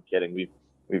mind. Nah, I'm kidding.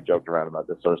 We've joked around about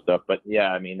this sort of stuff, but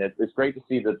yeah, it's great to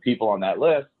see the people on that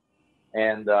list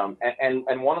And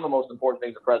one of the most important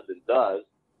things the president does,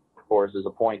 of course, is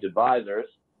appoint advisors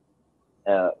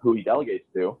who he delegates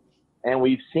to. And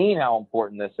we've seen how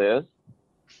important this is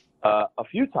a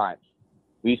few times.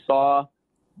 We saw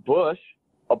Bush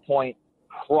appoint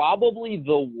probably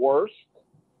the worst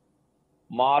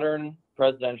modern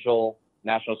presidential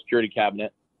national security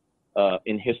cabinet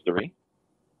in history,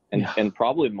 and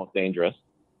probably the most dangerous.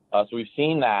 So we've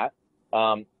seen that.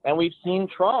 And we've seen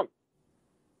Trump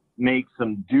make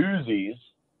some doozies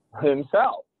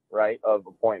himself, right, of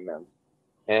appointments.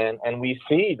 And we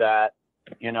see that,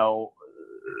 you know,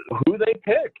 who they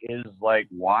pick is like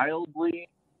wildly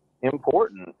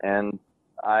important. And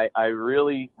I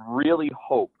really, really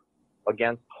hope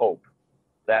against hope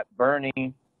that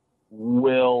Bernie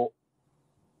will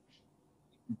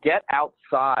get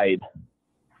outside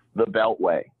the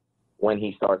Beltway when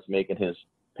he starts making his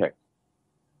pick.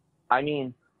 I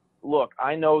mean, look,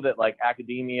 I know that like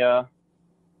academia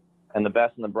and the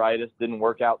best and the brightest didn't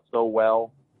work out so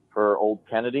well for old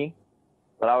Kennedy,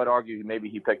 but I would argue maybe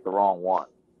he picked the wrong one.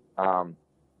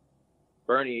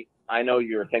 Bernie, I know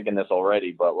you're thinking this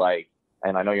already, but like,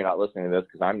 and I know you're not listening to this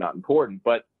because I'm not important,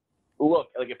 but look,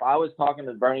 like if I was talking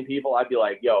to Bernie people, I'd be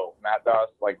like, yo, Matt Doss,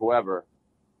 like whoever,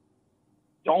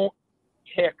 don't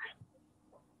pick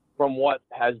from what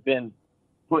has been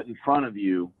put in front of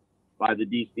you by the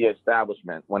DC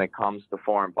establishment when it comes to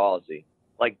foreign policy.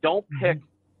 Like, don't pick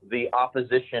the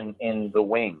opposition in the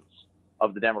wings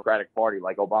of the Democratic Party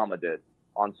like Obama did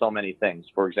on so many things.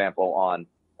 For example, on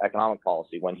economic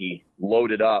policy, when he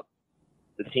loaded up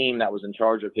the team that was in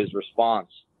charge of his response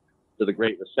to the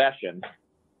Great Recession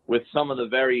with some of the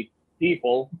very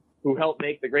people who helped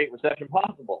make the Great Recession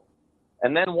possible,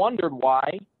 and then wondered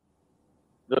why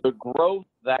the growth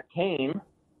that came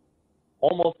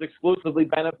almost exclusively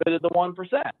benefited the 1%.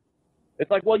 It's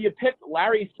like, well, you picked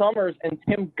Larry Summers and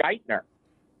Tim Geithner,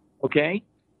 okay?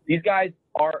 These guys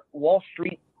are Wall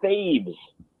Street faves,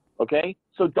 okay?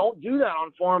 So don't do that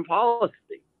on foreign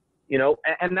policy, you know?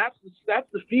 And that's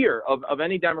the fear of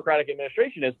any Democratic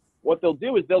administration is what they'll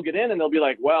do is they'll get in and they'll be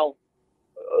like, well,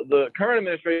 the current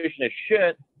administration is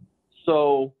shit,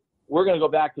 so we're going to go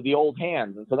back to the old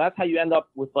hands. And so that's how you end up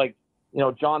with, like, you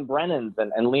know, John Brennan's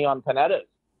and Leon Panetta's,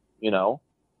 you know,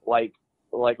 like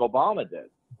Obama did.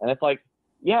 And it's like,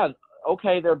 yeah,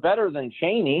 okay, they're better than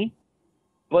Cheney,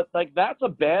 but, like, that's a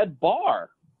bad bar.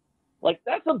 Like,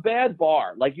 that's a bad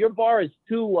bar. Like, your bar is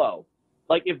too low.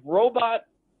 Like, if Robot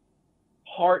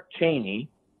Hart Cheney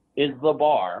is the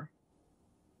bar,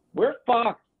 we're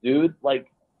fucked, dude. Like,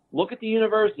 look at the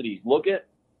universities. Look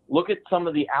at some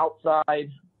of the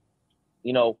outside,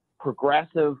 you know,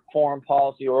 progressive foreign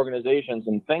policy organizations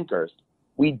and thinkers.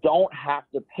 We don't have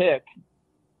to pick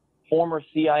former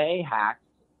CIA hacks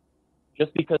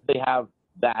just because they have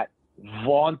that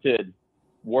vaunted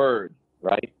word,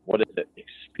 right? What is it?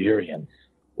 Experience.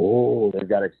 Oh, they've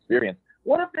got experience.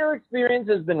 What if their experience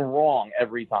has been wrong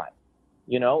every time?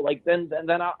 You know, like then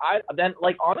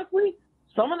like honestly,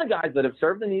 some of the guys that have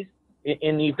served in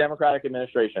these Democratic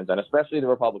administrations, and especially the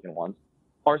Republican ones,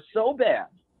 are so bad.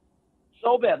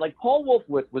 Like Paul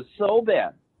Wolfowitz was so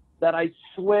bad that I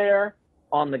swear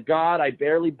on the God I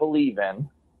barely believe in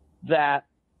that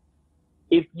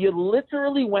if you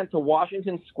literally went to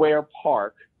Washington Square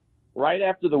Park right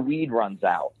after the weed runs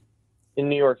out in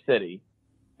New York City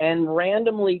and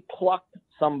randomly plucked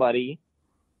somebody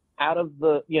out of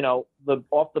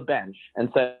off the bench and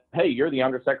said, hey, you're the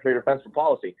Undersecretary of Defense for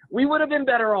Policy, we would have been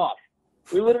better off.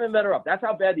 That's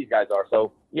how bad these guys are.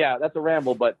 So, yeah, that's a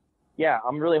ramble, but yeah,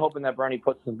 I'm really hoping that Bernie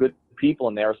puts some good people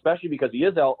in there, especially because he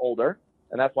is older,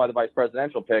 and that's why the vice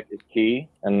presidential pick is key.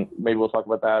 And maybe we'll talk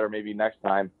about that, or maybe next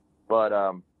time. But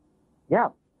yeah,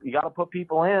 you got to put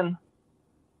people in.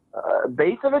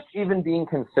 Basevich even being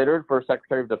considered for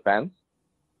Secretary of Defense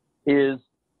is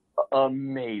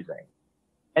amazing.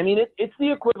 I mean, it's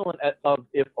the equivalent of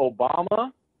if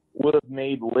Obama would have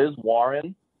made Liz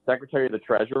Warren Secretary of the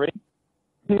Treasury.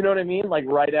 You know what I mean? Like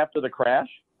right after the crash.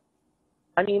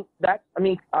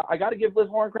 I got to give Liz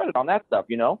Warren credit on that stuff,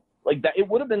 you know? Like that, it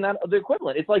would have been the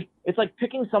equivalent. It's like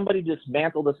picking somebody to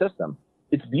dismantle the system.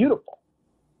 It's beautiful.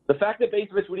 The fact that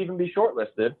Basevich would even be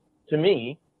shortlisted, to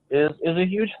me, is a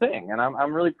huge thing, and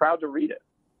I'm really proud to read it.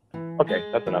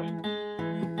 Okay, that's enough.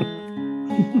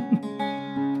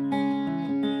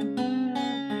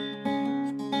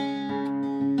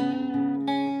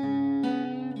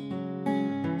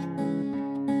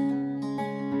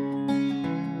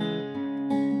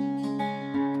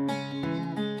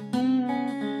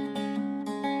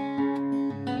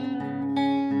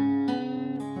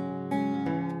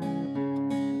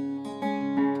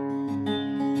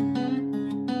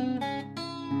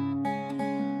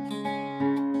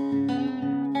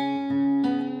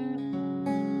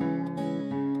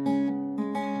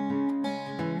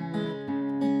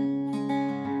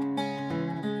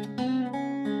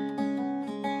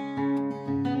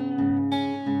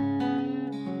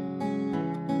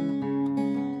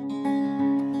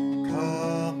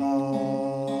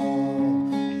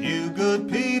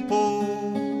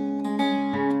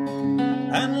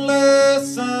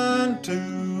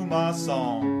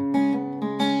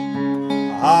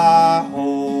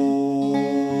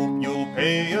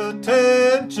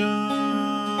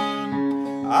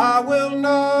 I will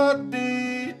not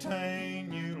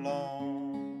detain you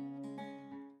long.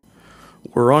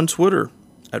 We're on Twitter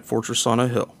at Fortress on a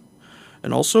Hill,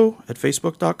 and also at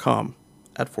Facebook.com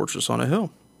at Fortress on a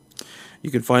Hill.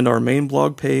 You can find our main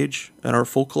blog page and our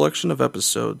full collection of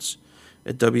episodes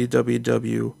at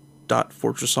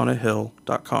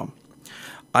www.fortressonahill.com.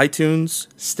 iTunes,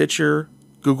 Stitcher,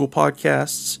 Google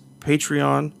Podcasts,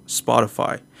 Patreon,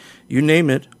 Spotify. You name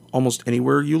it, almost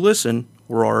anywhere you listen,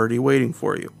 we're already waiting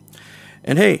for you.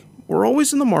 And hey, we're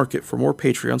always in the market for more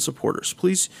Patreon supporters.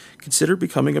 Please consider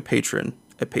becoming a patron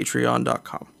at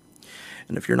patreon.com.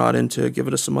 And if you're not into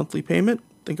giving us a monthly payment,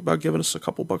 think about giving us a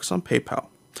couple bucks on PayPal.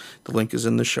 The link is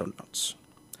in the show notes.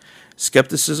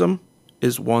 Skepticism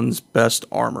is one's best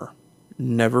armor.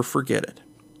 Never forget it.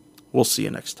 We'll see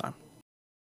you next time.